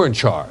nothing. We're in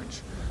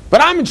charge.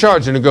 But I'm in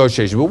charge of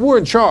negotiations, but we're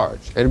in charge.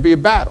 And it'd be a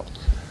battle.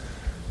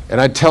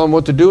 And I'd tell them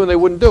what to do, and they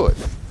wouldn't do it.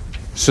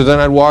 So then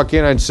I'd walk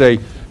in, I'd say,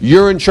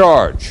 you're in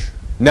charge.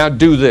 Now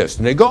do this.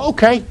 And they'd go,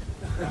 okay.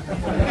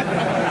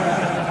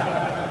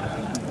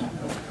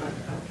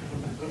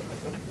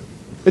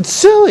 It's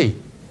silly.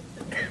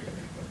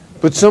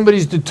 But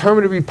somebody's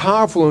determined to be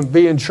powerful and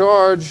be in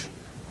charge.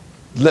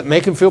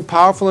 Make them feel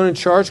powerful and in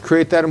charge.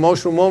 Create that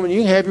emotional moment.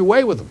 You can have your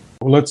way with them.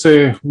 Well, let's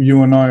say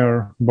you and I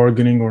are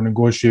bargaining or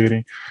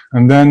negotiating,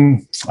 and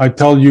then I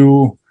tell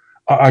you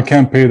I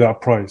can't pay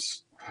that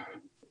price.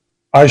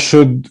 I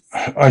should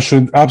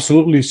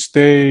absolutely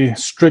stay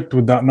strict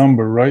with that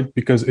number, right?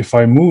 Because if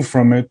I move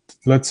from it,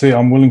 let's say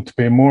I'm willing to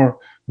pay more,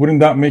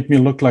 wouldn't that make me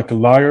look like a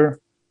liar?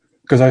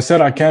 Because I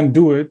said I can't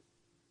do it.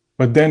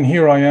 But then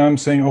here I am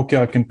saying, okay,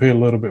 I can pay a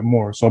little bit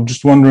more. So I'm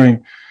just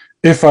wondering,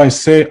 if I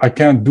say I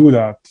can't do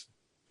that,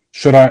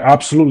 should I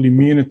absolutely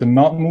mean it and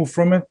not move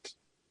from it?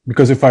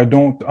 Because if I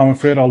don't, I'm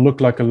afraid I'll look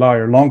like a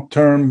liar.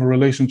 Long-term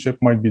relationship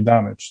might be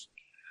damaged.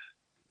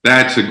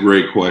 That's a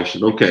great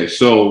question. Okay,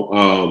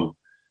 so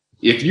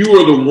if you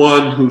are the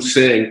one who's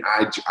saying,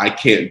 I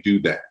can't do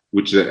that,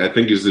 which I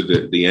think is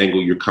the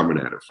angle you're coming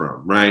at it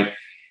from, right?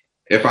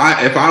 If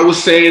I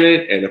was saying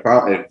it, and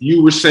if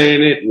you were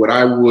saying it, what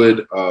I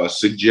would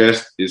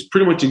suggest is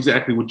pretty much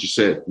exactly what you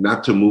said,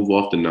 not to move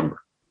off the number,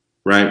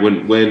 right?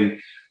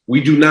 When we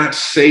do not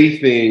say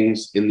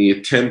things in the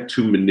attempt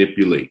to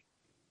manipulate,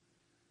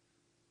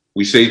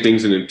 we say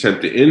things in an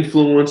attempt to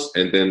influence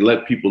and then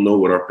let people know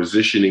what our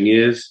positioning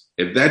is.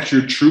 If that's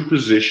your true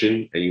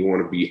position and you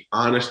want to be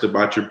honest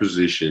about your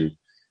position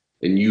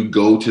and you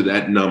go to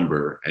that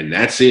number and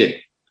that's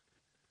it,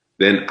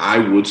 then I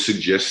would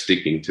suggest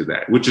sticking to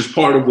that, which is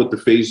part of what the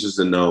phases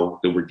of no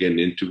that we're getting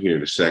into here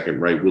in a second,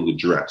 right, will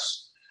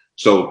address.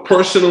 So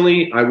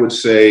personally, I would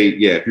say,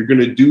 yeah, if you're going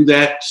to do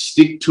that,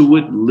 stick to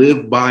it,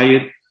 live by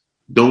it,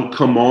 don't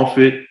come off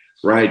it,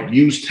 right?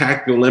 Use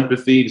tactical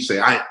empathy to say,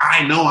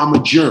 I know I'm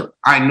a jerk.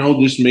 I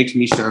know this makes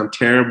me sound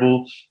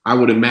terrible. I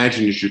would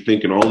imagine that you're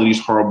thinking all of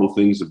these horrible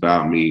things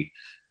about me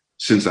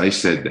since I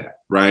said that,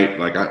 right?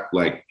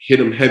 Like hit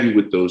them heavy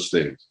with those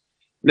things.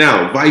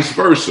 Now, vice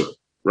versa.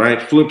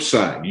 Right? Flip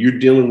side, you're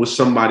dealing with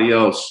somebody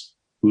else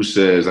who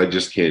says, I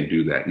just can't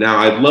do that. Now,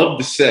 I'd love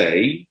to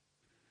say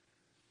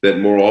that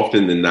more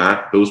often than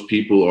not, those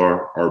people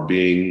are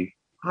being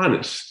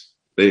honest.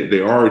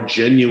 They are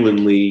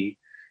genuinely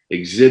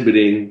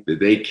exhibiting that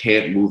they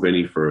can't move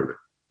any further.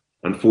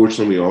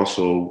 Unfortunately, we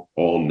also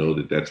all know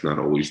that that's not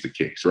always the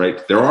case,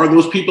 right? There are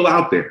those people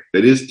out there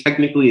that is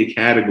technically a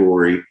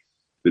category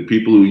that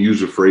people who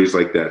use a phrase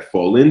like that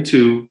fall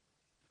into.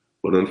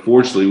 But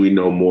unfortunately, we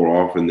know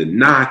more often than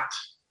not,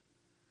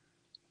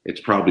 it's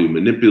probably a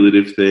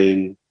manipulative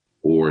thing,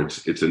 or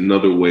it's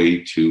another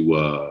way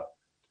to,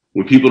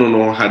 when people don't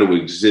know how to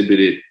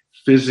exhibit it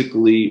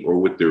physically or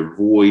with their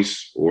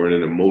voice or in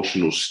an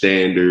emotional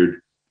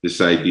standard, this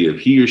idea of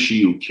he or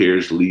she who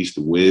cares least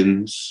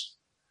wins,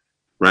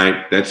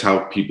 right? That's how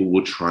people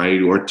will try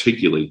to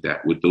articulate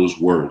that with those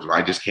words.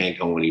 I just can't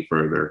go any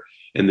further.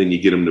 And then you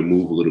get them to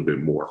move a little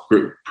bit more.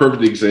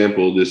 Perfect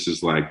example, this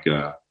is like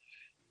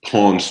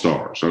Pawn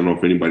Stars. I don't know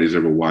if anybody's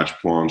ever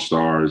watched Pawn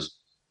Stars.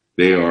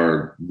 They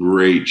are a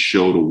great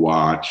show to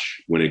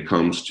watch when it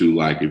comes to,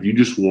 like, if you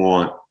just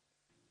want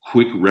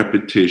quick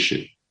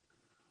repetition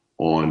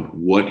on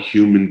what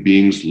human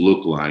beings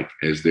look like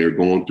as they're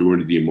going through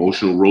into the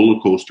emotional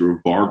roller coaster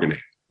of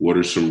bargaining. What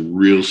are some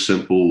real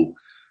simple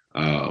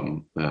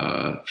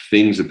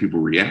things that people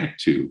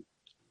react to?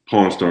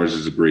 Pawn Stars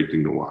is a great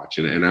thing to watch.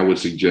 And I would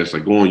suggest,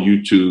 like, go on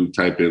YouTube,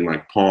 type in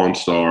like Pawn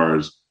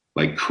Stars,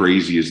 like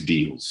craziest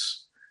deals.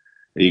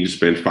 And you can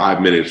spend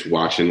 5 minutes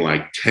watching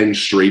like 10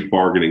 straight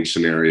bargaining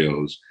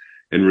scenarios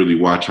and really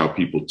watch how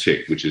people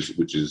tick, which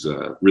is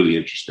really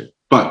interesting.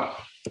 But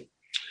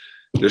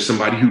there's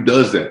somebody who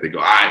does that. They go,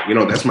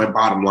 that's my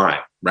bottom line,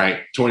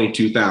 right?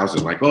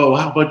 22,000. Like, oh,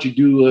 how about you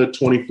do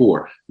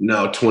 24?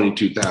 No,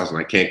 22,000.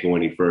 I can't go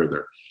any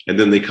further. And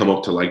then they come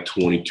up to like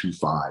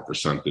 22.5 or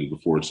something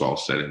before it's all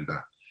said and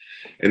done.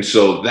 And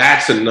so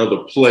that's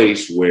another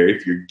place where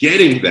if you're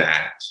getting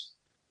that,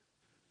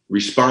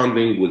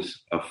 responding with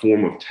a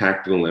form of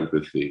tactile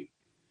empathy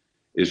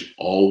is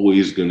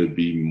always going to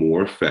be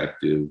more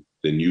effective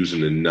than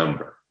using a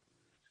number.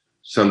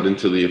 Something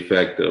to the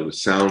effect of, it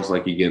sounds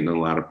like you're getting a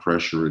lot of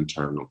pressure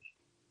internally.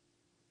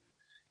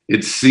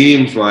 It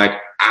seems like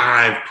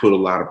I've put a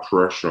lot of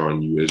pressure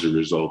on you as a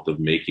result of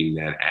making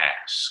that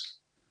ask,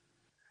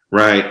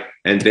 right?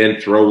 And then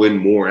throw in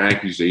more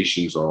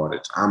accusations on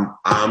it.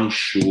 I'm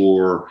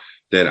sure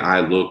that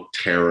I look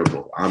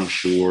terrible. I'm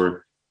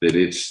sure that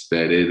it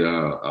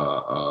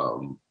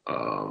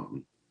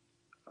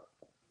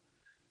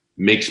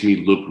makes me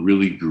look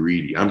really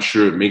greedy. I'm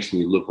sure it makes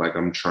me look like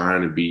I'm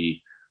trying to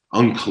be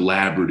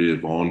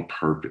uncollaborative on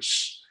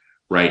purpose,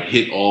 right?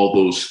 Hit all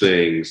those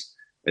things.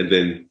 And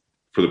then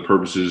for the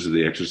purposes of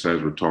the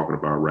exercise we're talking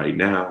about right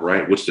now,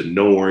 right? What's the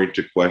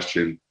no-oriented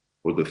question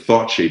or the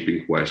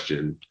thought-shaping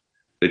question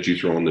that you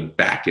throw on the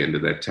back end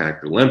of that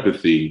tactile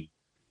empathy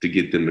to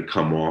get them to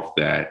come off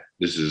that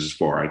this is as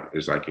far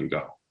as I can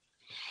go.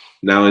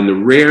 Now, in the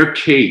rare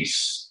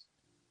case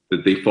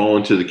that they fall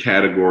into the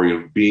category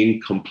of being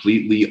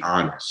completely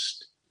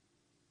honest,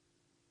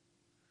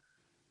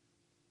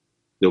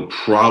 they'll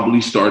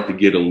probably start to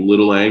get a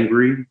little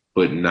angry,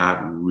 but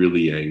not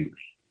really angry.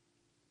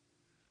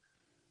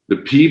 The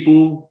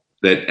people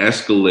that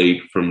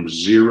escalate from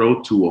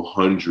 0 to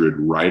 100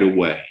 right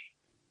away,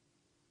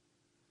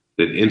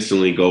 that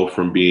instantly go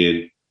from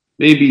being,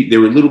 maybe they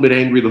were a little bit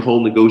angry the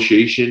whole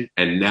negotiation,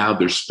 and now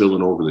they're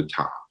spilling over the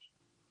top.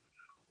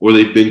 Or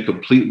they've been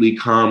completely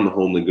calm the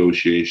whole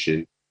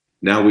negotiation.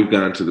 Now we've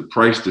gotten to the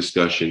price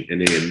discussion, and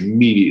they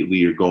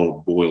immediately are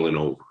going boiling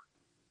over.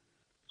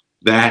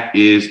 That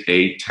is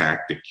a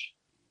tactic.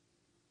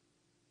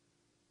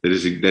 That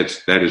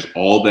is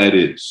all that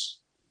is.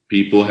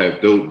 People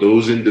have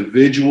those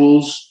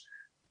individuals,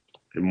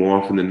 and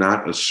more often than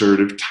not,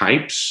 assertive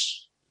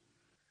types.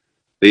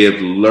 They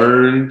have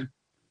learned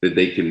that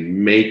they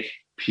can make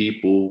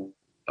people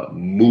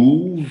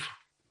move,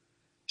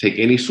 take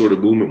any sort of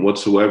movement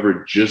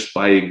whatsoever just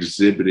by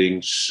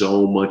exhibiting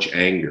so much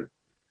anger.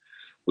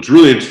 What's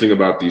really interesting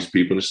about these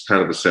people, and this is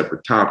kind of a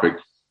separate topic,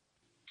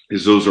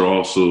 is those are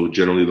also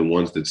generally the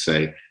ones that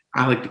say,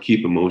 I like to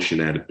keep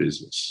emotion out of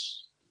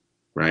business,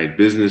 right?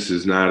 Business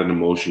is not an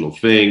emotional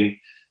thing.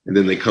 And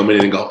then they come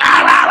in and go,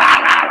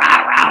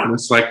 and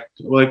it's like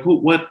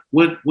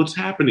what's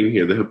happening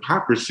here? The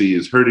hypocrisy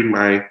is hurting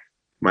my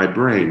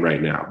brain right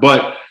now.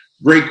 But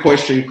great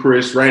question,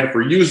 Chris, right? If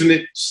we're using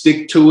it,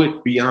 stick to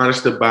it, be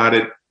honest about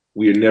it.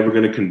 We are never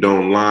going to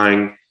condone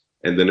lying.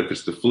 And then if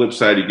it's the flip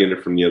side, you get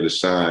it from the other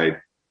side,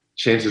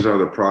 chances are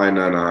they're probably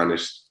not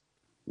honest.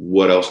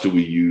 What else do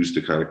we use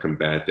to kind of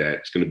combat that?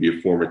 It's going to be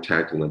a form of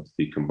tactile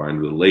empathy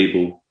combined with a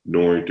label,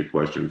 no-oriented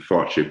question,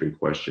 thought-shaping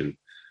question,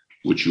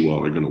 which you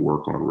all are going to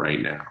work on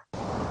right now.